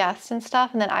like guests and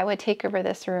stuff, and then I would take over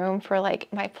this room for like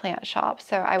my plant shop.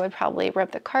 So I would probably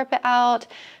rip the carpet out,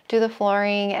 do the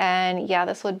flooring, and yeah,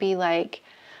 this would be like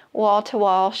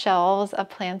wall-to-wall shelves of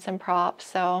plants and props.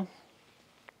 So,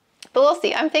 but we'll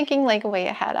see. I'm thinking like way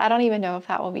ahead. I don't even know if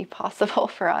that will be possible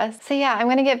for us. So yeah, I'm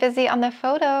gonna get busy on the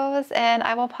photos and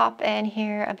I will pop in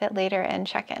here a bit later and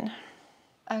check in.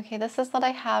 Okay, this is what I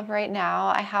have right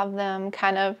now. I have them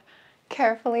kind of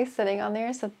carefully sitting on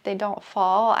there so they don't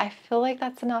fall. I feel like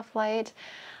that's enough light.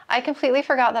 I completely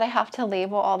forgot that I have to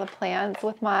label all the plants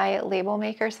with my label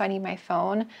maker, so I need my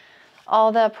phone.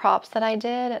 All the props that I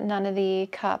did, none of the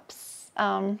cups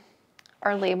are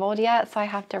labeled yet, so I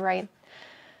have to write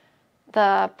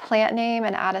the plant name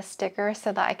and add a sticker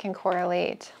so that I can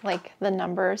correlate like the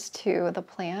numbers to the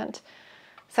plant.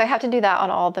 So I have to do that on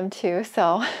all of them too,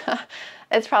 so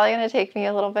it's probably going to take me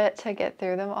a little bit to get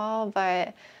through them all,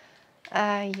 but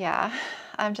yeah,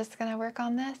 I'm just gonna work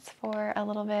on this for a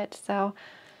little bit. So,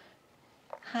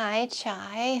 hi,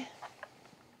 Chai.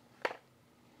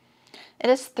 It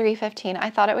is 3:15. I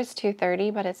thought it was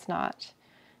 2:30, but it's not.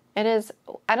 It is,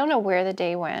 I don't know where the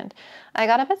day went. I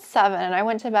got up at 7 and I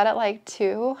went to bed at like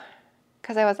 2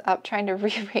 because I was up trying to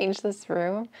rearrange this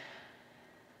room.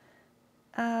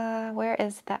 Where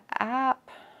is the app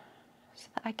so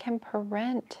that I can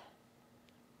parent?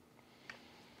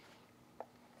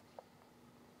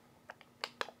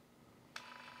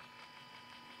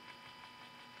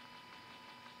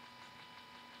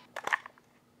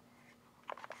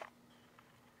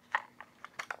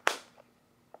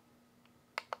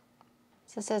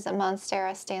 So this is a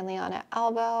Monstera Stanleyana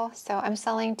elbow. So I'm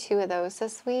selling 2 of those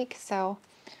this week. So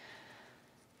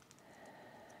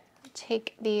I'll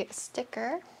take the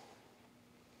sticker.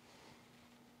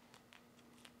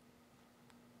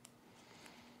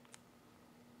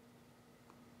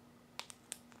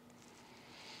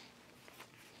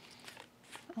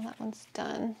 Oh, that one's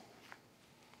done.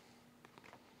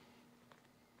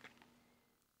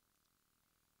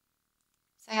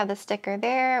 I have the sticker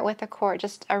there with a cord,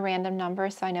 just a random number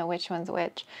so I know which one's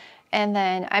which. And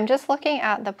then I'm just looking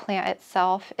at the plant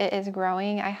itself. It is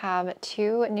growing. I have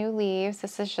 2 new leaves.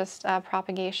 This is just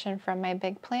propagation from my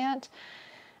big plant.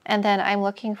 And then I'm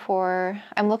looking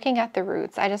at the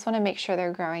roots. I just want to make sure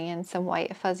they're growing in some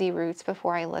white fuzzy roots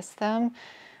before I list them,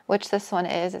 which this one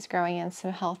is. It's growing in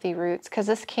some healthy roots because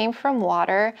this came from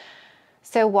water.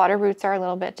 So water roots are a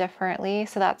little bit differently.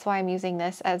 So that's why I'm using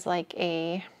this as like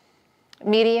a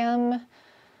medium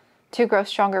to grow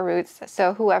stronger roots.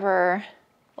 So whoever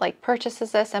like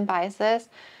purchases this and buys this,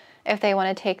 if they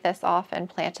want to take this off and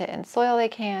plant it in soil, they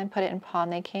can. Put it in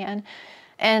pond, they can.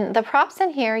 And the props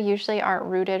in here usually aren't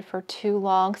rooted for too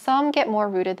long. Some get more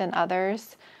rooted than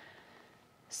others.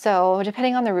 So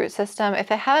depending on the root system, if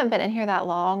they haven't been in here that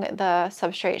long, the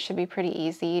substrate should be pretty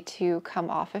easy to come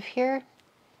off of here.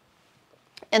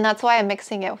 And that's why I'm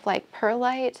mixing it with like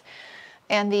perlite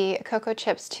and the cocoa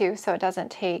chips too, so it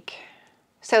doesn't take,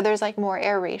 so there's like more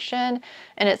aeration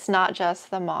and it's not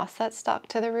just the moss that's stuck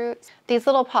to the roots. These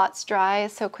little pots dry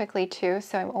so quickly too,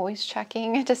 so I'm always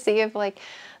checking to see if like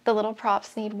the little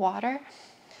props need water.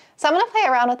 So I'm gonna play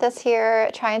around with this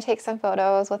here, try and take some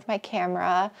photos with my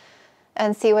camera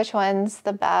and see which one's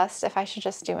the best, if I should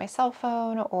just do my cell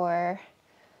phone or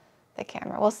the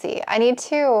camera. We'll see. I need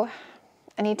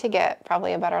to get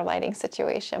probably a better lighting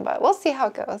situation, but we'll see how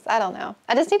it goes. I don't know.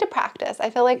 I just need to practice. I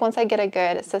feel like once I get a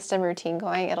good system routine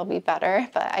going, it'll be better,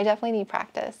 but I definitely need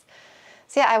practice.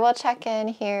 So yeah, I will check in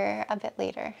here a bit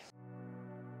later.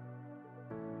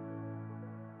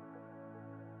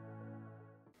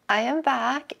 I am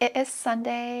back. It is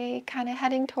Sunday, kind of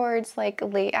heading towards like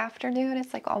late afternoon.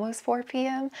 It's like almost 4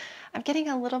 p.m. I'm getting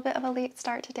a little bit of a late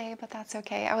start today, but that's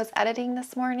okay. I was editing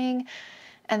this morning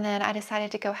and then I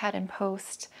decided to go ahead and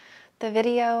post the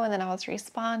video, and then I was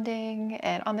responding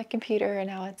and on the computer, and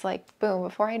now it's like boom,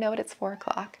 before I know it, it's 4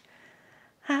 o'clock.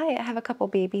 Hi, I have a couple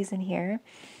babies in here.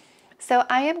 So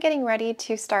I am getting ready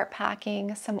to start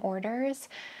packing some orders.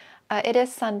 It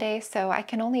is Sunday, so I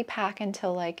can only pack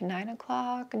until like 9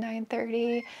 o'clock,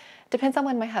 9:30. Depends on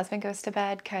when my husband goes to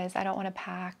bed, because I don't want to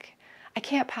pack. I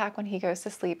can't pack when he goes to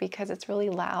sleep because it's really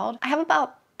loud. I have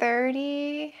about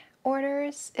 30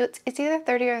 orders. It's either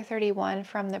 30 or 31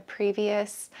 from the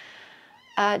previous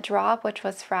drop, which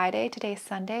was Friday. Today's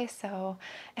Sunday, so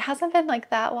it hasn't been like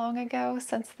that long ago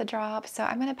since the drop. So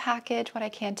I'm going to package what I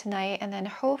can tonight, and then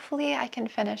hopefully I can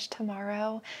finish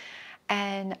tomorrow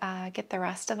and get the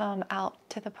rest of them out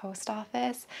to the post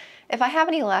office. If I have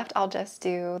any left, I'll just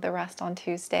do the rest on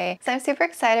Tuesday. So I'm super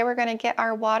excited. We're gonna get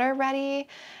our water ready,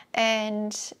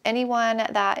 and anyone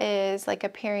that is like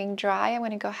appearing dry, I'm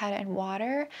gonna go ahead and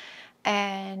water,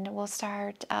 and we'll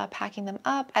start packing them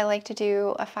up. I like to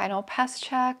do a final pest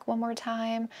check one more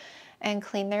time and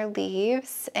clean their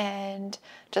leaves and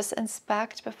just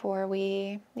inspect before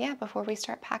we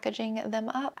start packaging them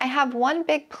up. I have one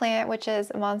big plant, which is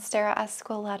Monstera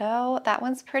esqueleto. That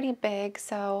one's pretty big,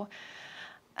 so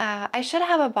I should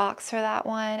have a box for that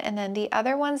one. And then the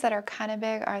other ones that are kind of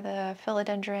big are the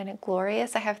Philodendron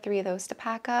glorious. I have 3 of those to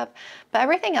pack up, but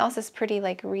everything else is pretty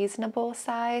like reasonable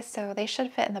size, so they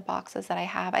should fit in the boxes that I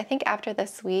have. I think after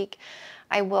this week,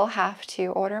 I will have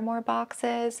to order more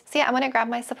boxes. So yeah, I'm gonna grab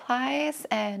my supplies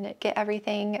and get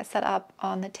everything set up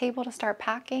on the table to start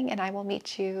packing, and I will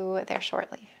meet you there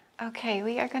shortly. Okay,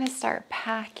 we are gonna start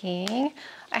packing.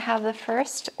 I have the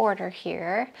first order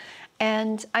here,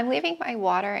 and I'm leaving my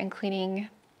water and cleaning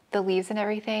the leaves and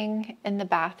everything in the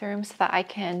bathroom so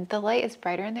that the light is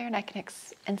brighter in there and I can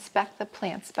inspect the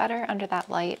plants better under that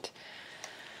light.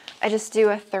 I just do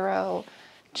a thorough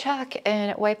check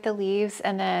and wipe the leaves,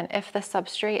 and then if the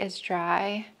substrate is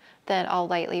dry, then I'll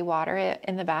lightly water it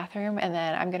in the bathroom, and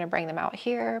then I'm gonna bring them out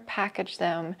here, package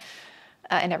them,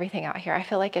 and everything out here. I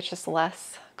feel like it's just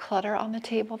less clutter on the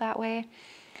table that way.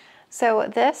 So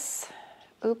this,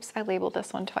 oops, I labeled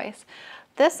this one twice.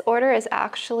 This order is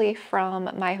actually from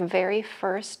my very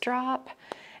first drop,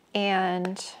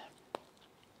 and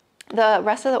the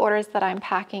rest of the orders that I'm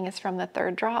packing is from the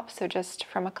 3rd drop, so just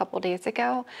from a couple days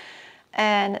ago.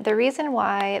 And the reason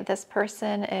why this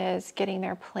person is getting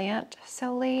their plant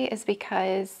so late is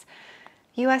because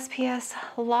USPS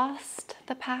lost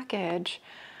the package.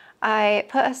 I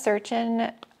put a search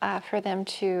in for them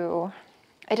to,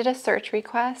 I did a search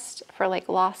request for like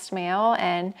lost mail,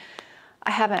 and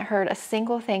I haven't heard a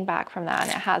single thing back from that, and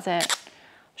it hasn't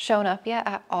shown up yet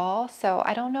at all. So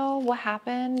I don't know what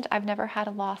happened. I've never had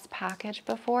a lost package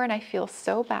before, and I feel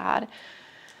so bad.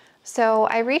 So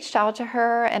I reached out to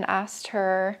her and asked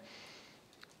her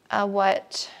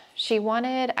what she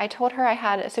wanted. I told her I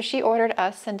had, so she ordered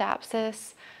a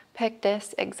Syndapsis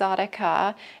Pictus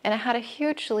exotica, and it had a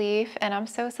huge leaf, and I'm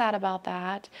so sad about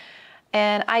that.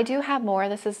 And I do have more.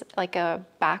 This is like a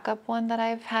backup one that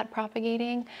I've had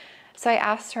propagating. So I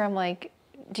asked her, I'm like,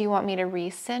 do you want me to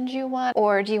resend you one,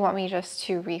 or do you want me just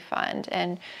to refund?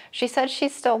 And she said she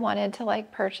still wanted to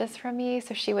like purchase from me,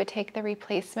 so she would take the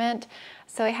replacement.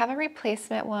 So I have a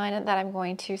replacement one that I'm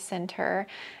going to send her.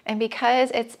 And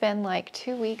because it's been like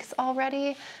 2 weeks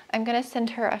already, I'm gonna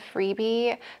send her a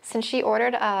freebie. Since she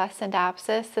ordered a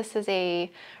Scindapsus, this is a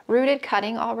rooted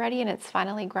cutting already and it's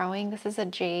finally growing. This is a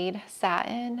jade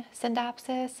satin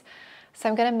Scindapsus. So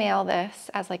I'm gonna mail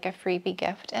this as like a freebie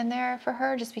gift in there for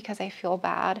her, just because I feel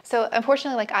bad. So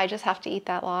unfortunately, like I just have to eat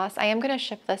that loss. I am gonna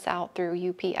ship this out through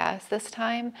UPS this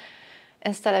time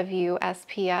instead of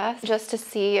USPS, just to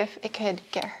see if it could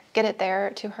get it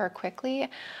there to her quickly.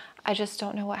 I just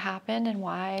don't know what happened and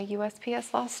why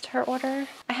USPS lost her order.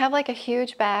 I have like a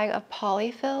huge bag of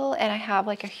polyfill, and I have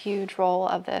like a huge roll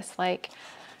of this like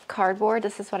cardboard.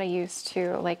 This is what I use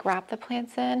to like wrap the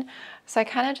plants in. So I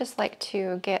kind of just like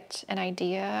to get an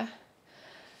idea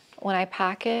when I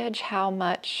package how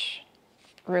much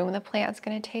room the plant's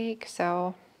going to take.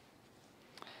 So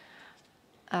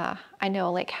I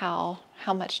know like how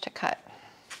much to cut.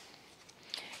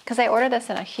 Because I ordered this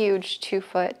in a huge 2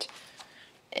 foot,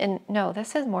 and no,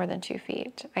 this is more than 2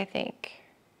 feet, I think.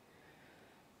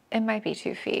 It might be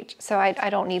 2 feet. So I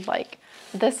don't need like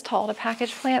this tall to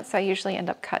package plants, so I usually end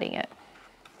up cutting it.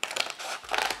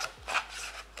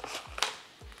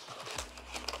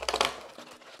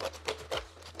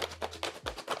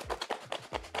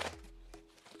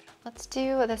 Let's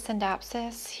do the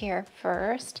Scindapsus here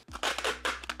first.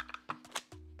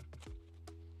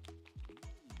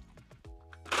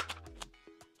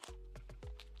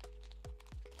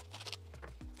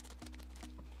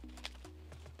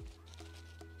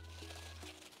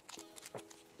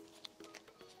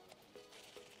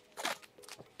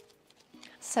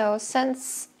 So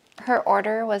since her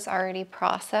order was already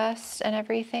processed and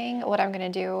everything, what I'm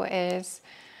going to do is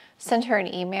send her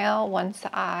an email once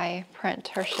I print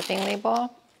her shipping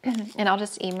label. And I'll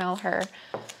just email her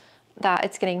that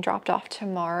it's getting dropped off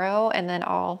tomorrow, and then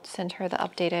I'll send her the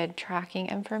updated tracking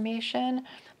information.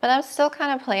 But I'm still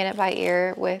kind of playing it by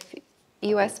ear with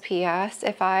USPS.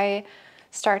 If I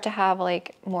start to have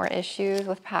like more issues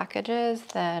with packages,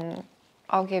 then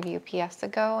I'll give UPS a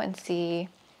go and see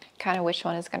kind of which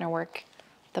one is going to work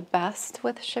the best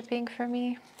with shipping for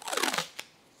me.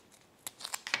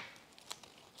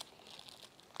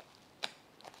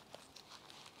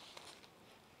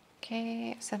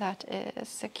 Okay, so that is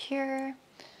secure.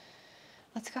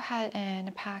 Let's go ahead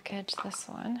and package this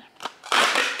one.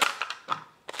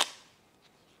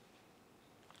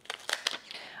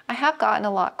 I have gotten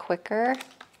a lot quicker.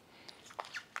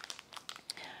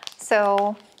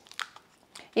 So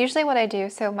usually what I do,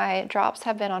 so my drops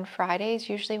have been on Fridays.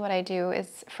 Usually what I do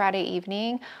is Friday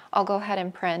evening, I'll go ahead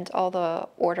and print all the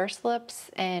order slips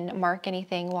and mark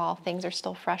anything while things are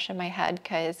still fresh in my head,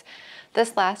 because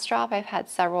this last drop I've had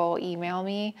several email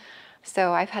me.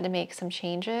 So I've had to make some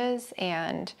changes,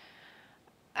 and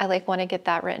I like want to get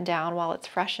that written down while it's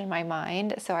fresh in my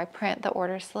mind. So I print the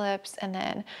order slips, and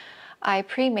then I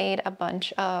pre-made a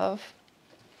bunch of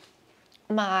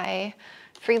my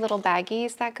free little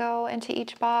baggies that go into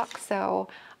each box. So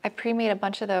I pre-made a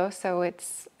bunch of those, so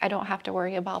I don't have to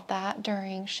worry about that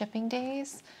during shipping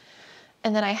days.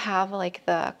 And then I have like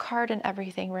the card and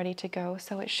everything ready to go,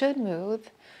 so it should move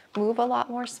a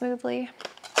lot more smoothly.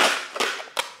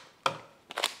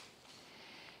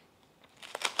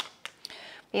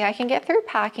 Yeah, I can get through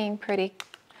packing pretty,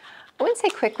 I wouldn't say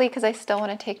quickly because I still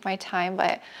want to take my time,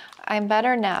 but I'm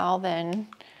better now than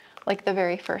like the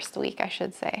very first week, I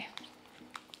should say.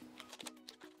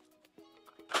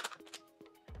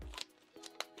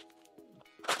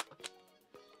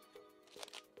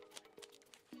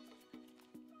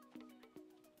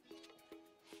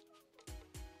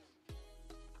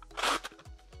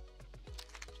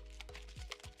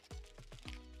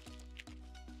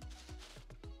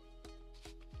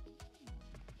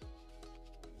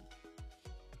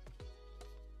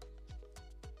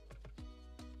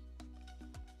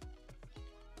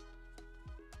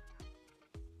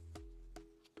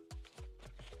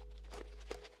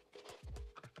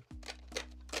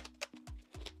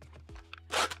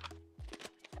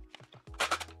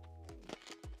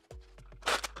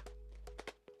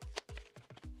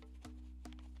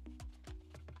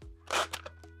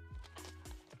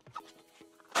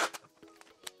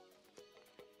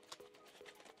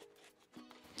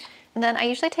 And then I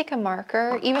usually take a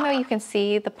marker, even though you can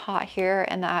see the pot here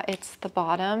and that it's the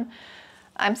bottom,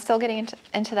 I'm still getting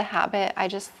into the habit. I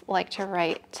just like to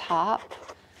write top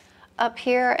up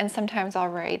here, and sometimes I'll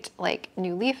write like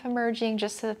new leaf emerging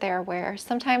just so that they're aware.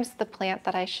 Sometimes the plant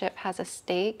that I ship has a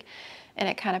stake and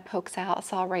it kind of pokes out,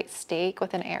 so I'll write stake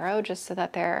with an arrow just so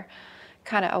that they're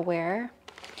kind of aware.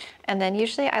 And then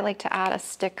usually I like to add a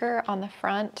sticker on the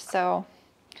front. So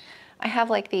I have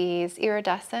like these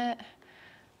iridescent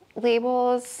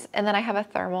labels, and then I have a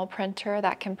thermal printer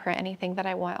that can print anything that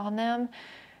I want on them,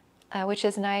 which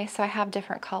is nice. So I have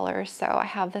different colors. So I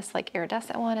have this like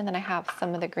iridescent one, and then I have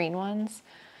some of the green ones.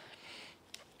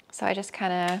 So I just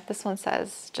kind of, this one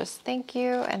says just thank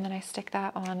you, and then I stick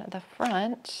that on the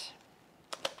front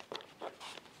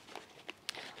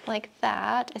like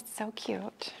that. It's so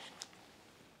cute.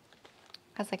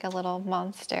 Has like a little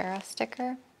Monstera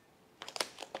sticker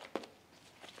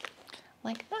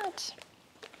like that.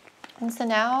 And so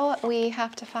now we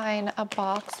have to find a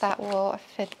box that will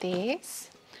fit these.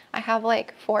 I have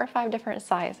like 4 or 5 different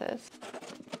sizes.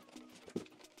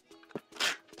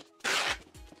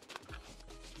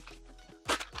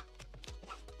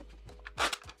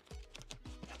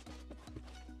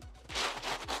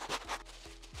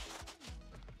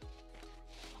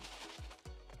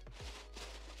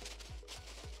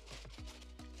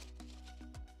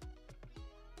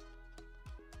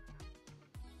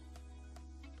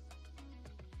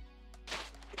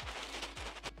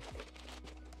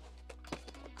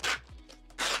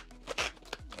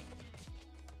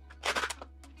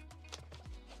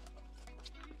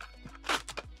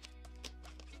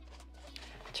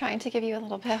 Trying to give you a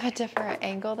little bit of a different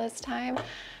angle this time.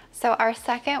 So our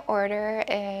second order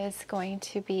is going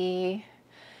to be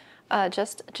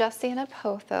just Gentiana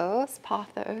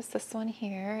pothos, this one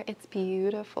here. It's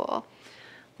beautiful.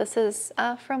 This is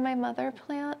from my mother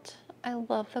plant. I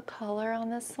love the color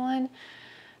on this one.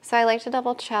 So I like to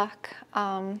double check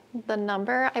the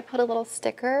number. I put a little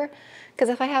sticker because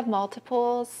if I have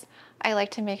multiples, I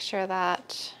like to make sure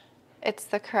that it's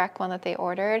the correct one that they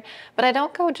ordered, but I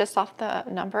don't go just off the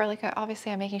number. Like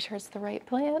obviously I'm making sure it's the right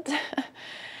plant.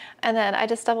 And then I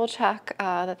just double check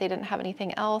that they didn't have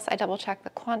anything else. I double check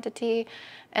the quantity,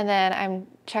 and then I'm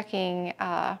checking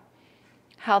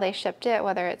how they shipped it,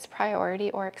 whether it's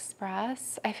priority or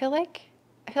express. I feel like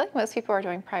most people are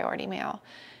doing priority mail.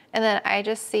 And then I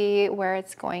just see where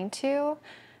it's going to,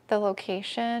 the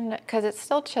location, because it's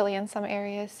still chilly in some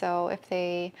areas. So if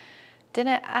they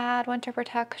didn't add winter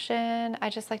protection, I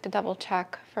just like to double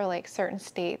check for like certain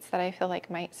states that I feel like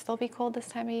might still be cold this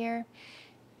time of year.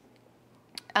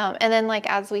 And then like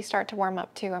as we start to warm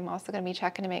up too, I'm also going to be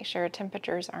checking to make sure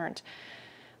temperatures aren't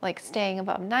like staying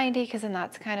above 90, because then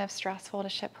that's kind of stressful to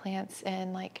ship plants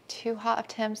in like too hot of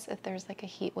temps if there's like a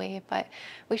heat wave. But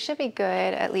we should be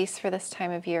good at least for this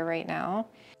time of year right now.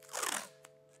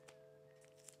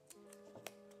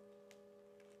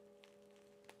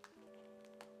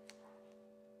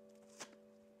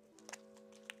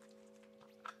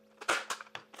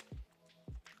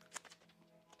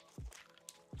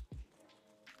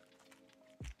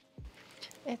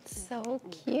 It's so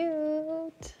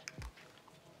cute.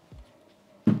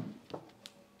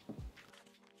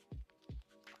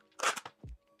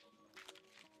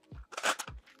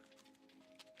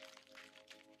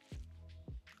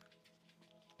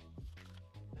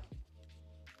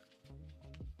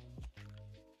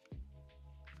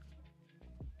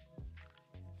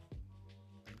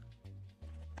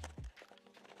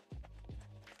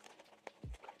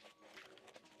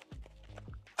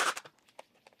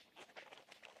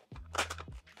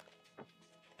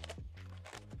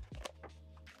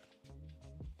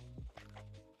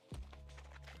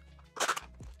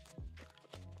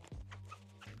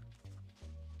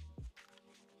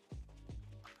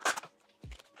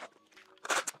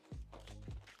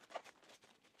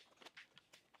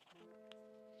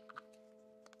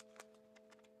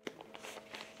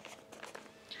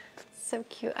 So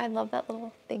cute. I love that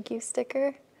little thank you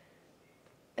sticker.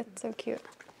 It's so cute.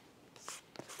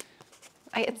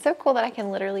 It's so cool that I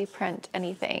can literally print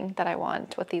anything that I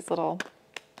want with these little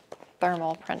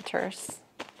thermal printers.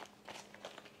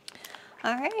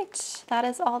 All right, that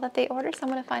is all that they ordered. So I'm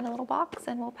going to find a little box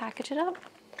and we'll package it up.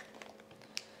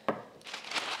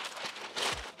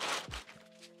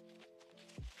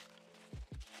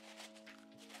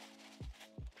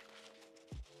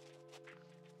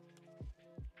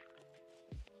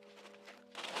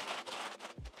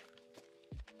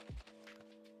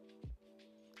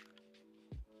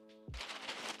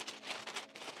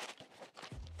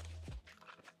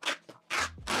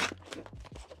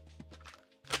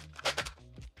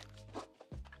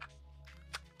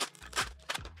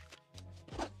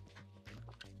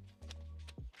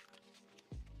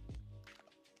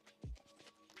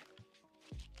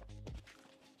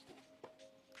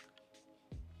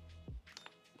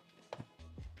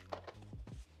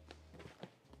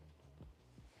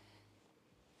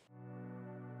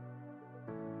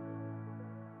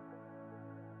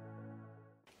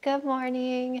 Good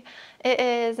morning. It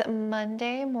is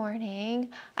Monday morning.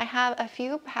 I have a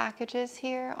few packages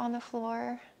here on the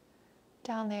floor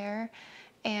down there,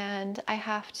 and I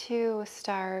have to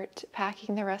start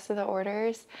packing the rest of the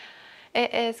orders.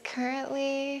 It is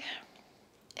currently,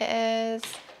 it is,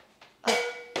 oh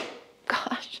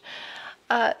gosh,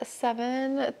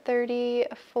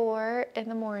 7:34 in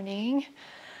the morning.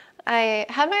 I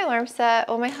had my alarm set.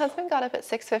 Well, my husband got up at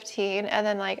 6:15, and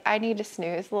then like I need to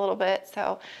snooze a little bit,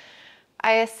 so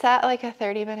I set like a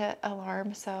 30-minute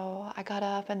alarm. So I got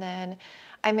up and then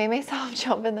I made myself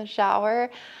jump in the shower.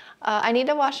 I need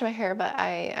to wash my hair, but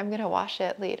I'm gonna wash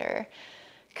it later,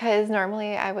 because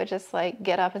normally I would just like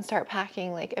get up and start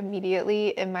packing like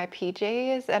immediately in my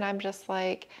PJs, and I'm just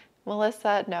like,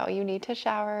 Melissa, no, you need to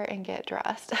shower and get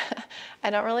dressed. I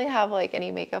don't really have like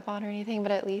any makeup on or anything,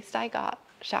 but at least I got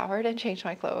showered and changed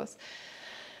my clothes.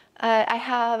 I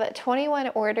have 21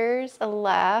 orders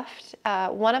left.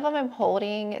 One of them I'm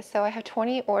holding, so I have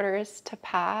 20 orders to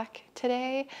pack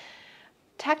today.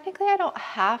 Technically, I don't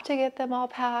have to get them all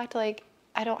packed. Like,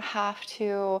 I don't have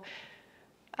to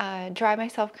drive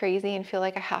myself crazy and feel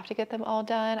like I have to get them all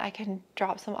done. I can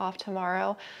drop some off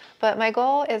tomorrow. But my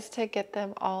goal is to get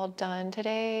them all done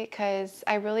today, because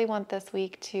I really want this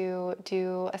week to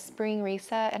do a spring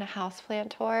reset and a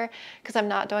houseplant tour, because I'm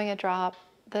not doing a drop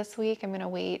this week. I'm going to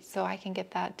wait so I can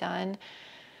get that done.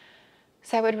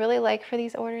 So I would really like for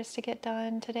these orders to get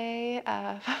done today.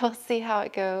 We'll see how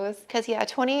it goes. Because yeah,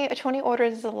 20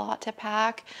 orders is a lot to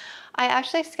pack. I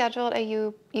actually scheduled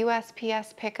a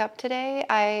USPS pickup today.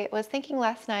 I was thinking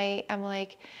last night, I'm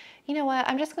like, you know what?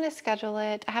 I'm just going to schedule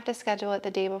it. I have to schedule it the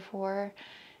day before.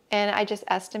 And I just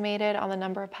estimated on the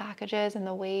number of packages and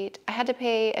the weight. I had to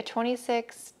pay a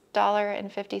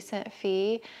 $26.50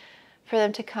 fee for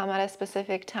them to come at a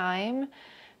specific time,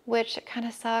 which kind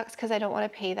of sucks because I don't want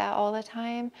to pay that all the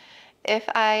time. If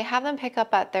I have them pick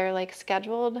up at their like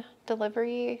scheduled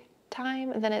delivery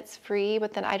time, then it's free,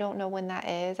 but then I don't know when that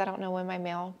is. I don't know when my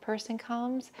mail person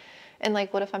comes. And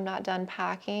like, what if I'm not done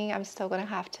packing? I'm still going to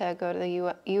have to go to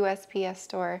the USPS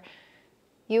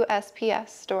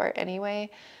store anyway.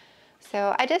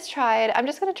 So I just tried. I'm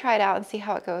just going to try it out and see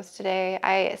how it goes today.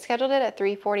 I scheduled it at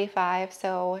 3:45,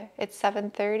 so it's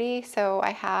 7:30. So I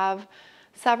have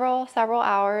several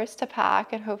hours to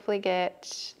pack and hopefully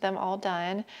get them all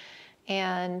done.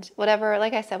 And whatever,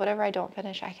 like I said, whatever I don't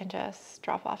finish, I can just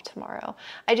drop off tomorrow.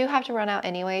 I do have to run out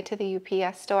anyway to the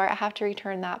UPS store. I have to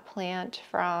return that plant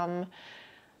from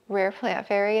Rare Plant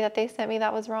Fairy that they sent me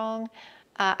that was wrong.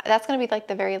 That's going to be like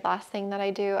the very last thing that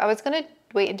I do. I was going to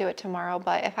wait and do it tomorrow,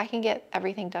 but if I can get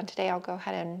everything done today, I'll go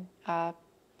ahead and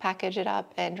package it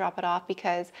up and drop it off,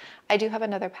 because I do have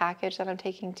another package that I'm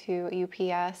taking to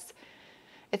UPS.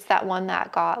 It's that one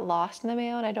that got lost in the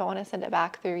mail, and I don't want to send it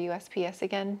back through USPS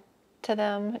again to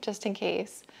them, just in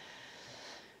case.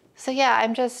 So yeah,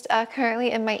 I'm just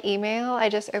currently in my email. I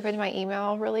just opened my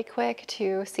email really quick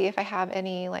to see if I have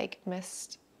any like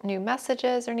missed new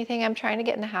messages or anything. I'm trying to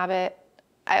get in the habit.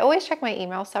 I always check my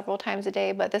email several times a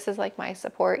day, but this is like my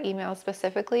support email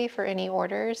specifically for any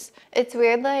orders. It's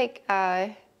weird like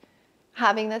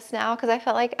having this now, because I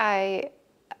felt like I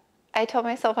told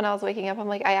myself when I was waking up, I'm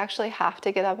like, I actually have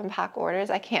to get up and pack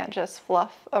orders. I can't just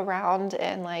fluff around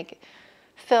and like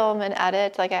film and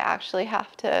edit. Like I actually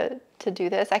have to do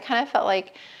this. I kind of felt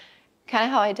like kind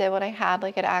of how I did when I had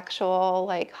like an actual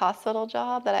like hospital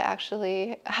job, that I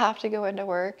actually have to go into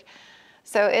work.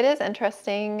 So it is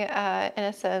interesting in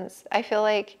a sense. I feel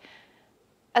like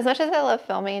as much as I love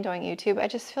filming and doing YouTube, I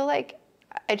just feel like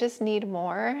I just need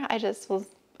more. I feel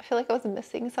like I was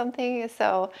missing something.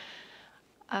 So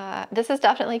this is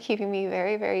definitely keeping me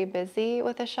very, very busy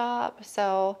with the shop.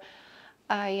 So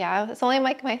yeah, it's only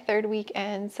like my third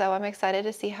weekend, so I'm excited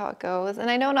to see how it goes.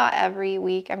 And I know not every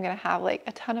week I'm gonna have like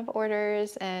a ton of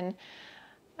orders and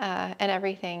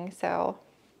everything. So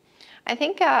I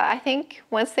think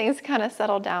once things kind of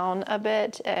settle down a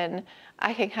bit and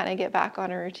I can kind of get back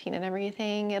on a routine and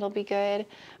everything, it'll be good.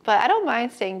 But I don't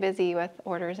mind staying busy with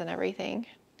orders and everything.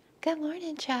 Good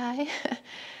morning, Chai.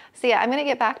 So yeah, I'm gonna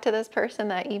get back to this person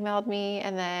that emailed me,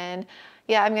 and then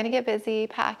yeah, I'm gonna get busy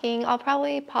packing. I'll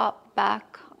probably pop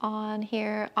back on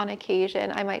here on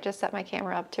occasion. I might just set my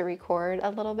camera up to record a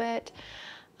little bit.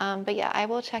 But yeah, I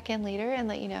will check in later and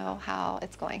let you know how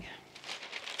it's going.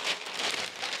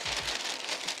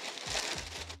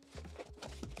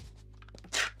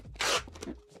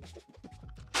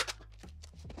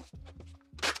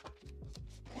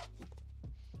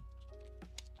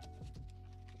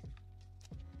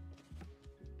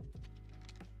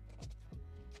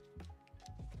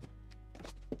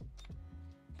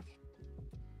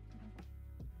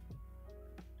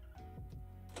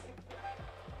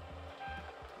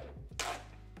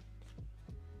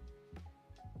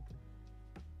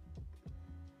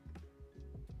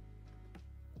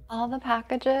 All the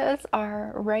packages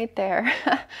are right there.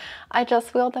 I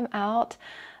just wheeled them out.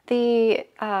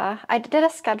 I did a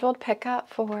scheduled pickup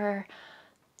for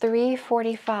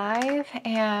 3:45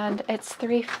 and it's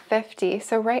 3:50.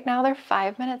 So right now they're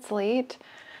 5 minutes late.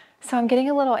 So I'm getting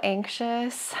a little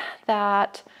anxious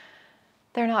that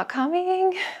they're not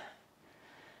coming.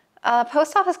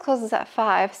 Post office closes at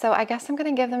 5, so I guess I'm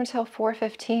gonna give them till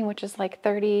 4:15, which is like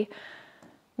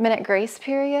 30-minute grace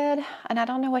period. And I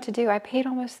don't know what to do. I paid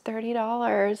almost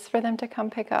 $30 for them to come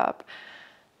pick up.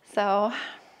 So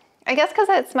I guess because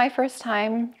it's my first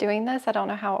time doing this, I don't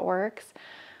know how it works.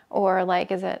 Or like,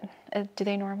 do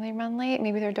they normally run late?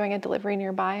 Maybe they're doing a delivery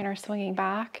nearby and are swinging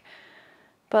back.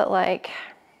 But like,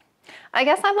 I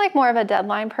guess I'm like more of a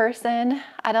deadline person.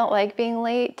 I don't like being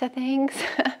late to things.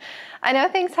 I know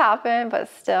things happen, but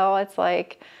still it's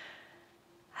like,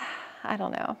 I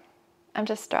don't know. I'm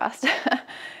just stressed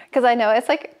because I know it's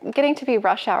like getting to be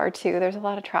rush hour too. There's a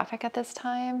lot of traffic at this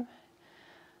time.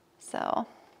 So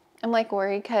I'm like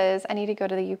worried because I need to go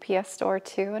to the UPS store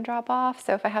too and drop off.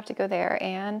 So if I have to go there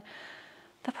and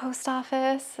the post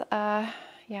office,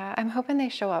 yeah, I'm hoping they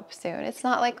show up soon. It's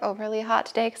not like overly hot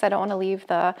today because I don't want to leave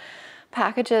the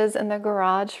packages in the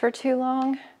garage for too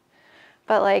long,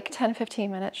 but like 10-15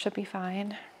 minutes should be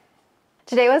fine.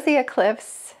 Today was the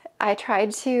eclipse. I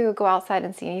tried to go outside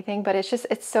and see anything, but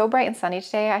it's so bright and sunny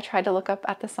today. I tried to look up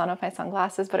at the sun with my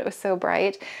sunglasses, but it was so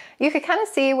bright. You could kind of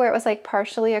see where it was like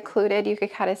partially occluded. You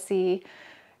could kind of see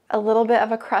a little bit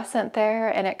of a crescent there,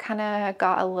 and it kind of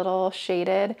got a little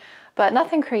shaded, but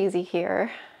nothing crazy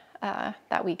here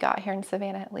that we got here in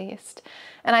Savannah at least.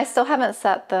 And I still haven't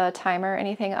set the timer or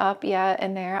anything up yet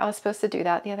in there. I was supposed to do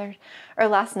that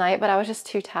last night, but I was just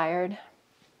too tired.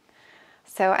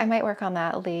 So I might work on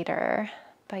that later.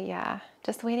 But yeah,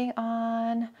 just waiting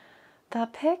on the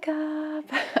pickup.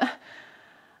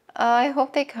 I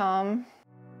hope they come.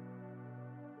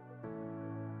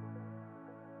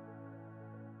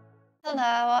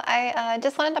 Hello, I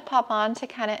just wanted to pop on to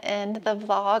kind of end the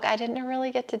vlog. I didn't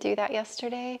really get to do that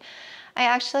yesterday. I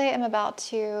actually am about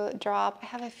to drop, I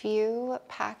have a few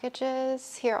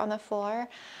packages here on the floor.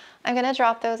 I'm gonna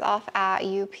drop those off at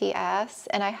UPS,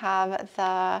 and I have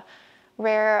the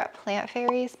Rare Plant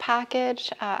Fairies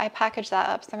package. I packaged that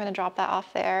up, so I'm gonna drop that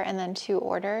off there, and then 2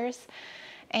 orders.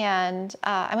 And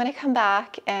I'm gonna come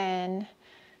back and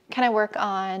kind of work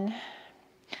on,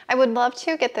 I would love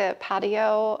to get the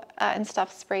patio and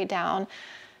stuff sprayed down.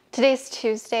 Today's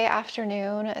Tuesday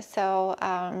afternoon, so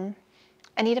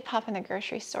I need to pop in the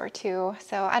grocery store too.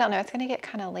 So I don't know, it's gonna get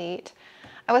kind of late.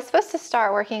 I was supposed to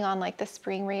start working on like the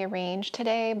spring rearrange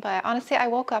today, but honestly, I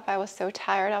woke up, I was so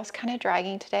tired. I was kind of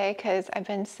dragging today because I've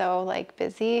been so like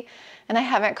busy and I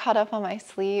haven't caught up on my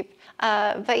sleep.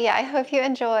 But yeah, I hope you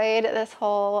enjoyed this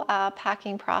whole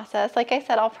packing process. Like I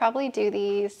said, I'll probably do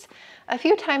these a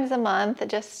few times a month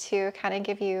just to kind of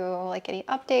give you like any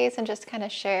updates and just kind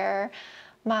of share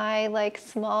my like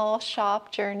small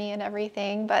shop journey and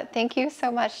everything. But thank you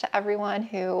so much to everyone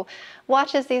who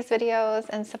watches these videos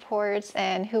and supports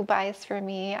and who buys from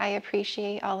me. I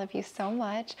appreciate all of you so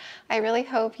much. I really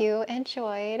hope you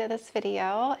enjoyed this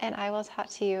video, and I will talk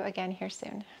to you again here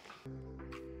soon.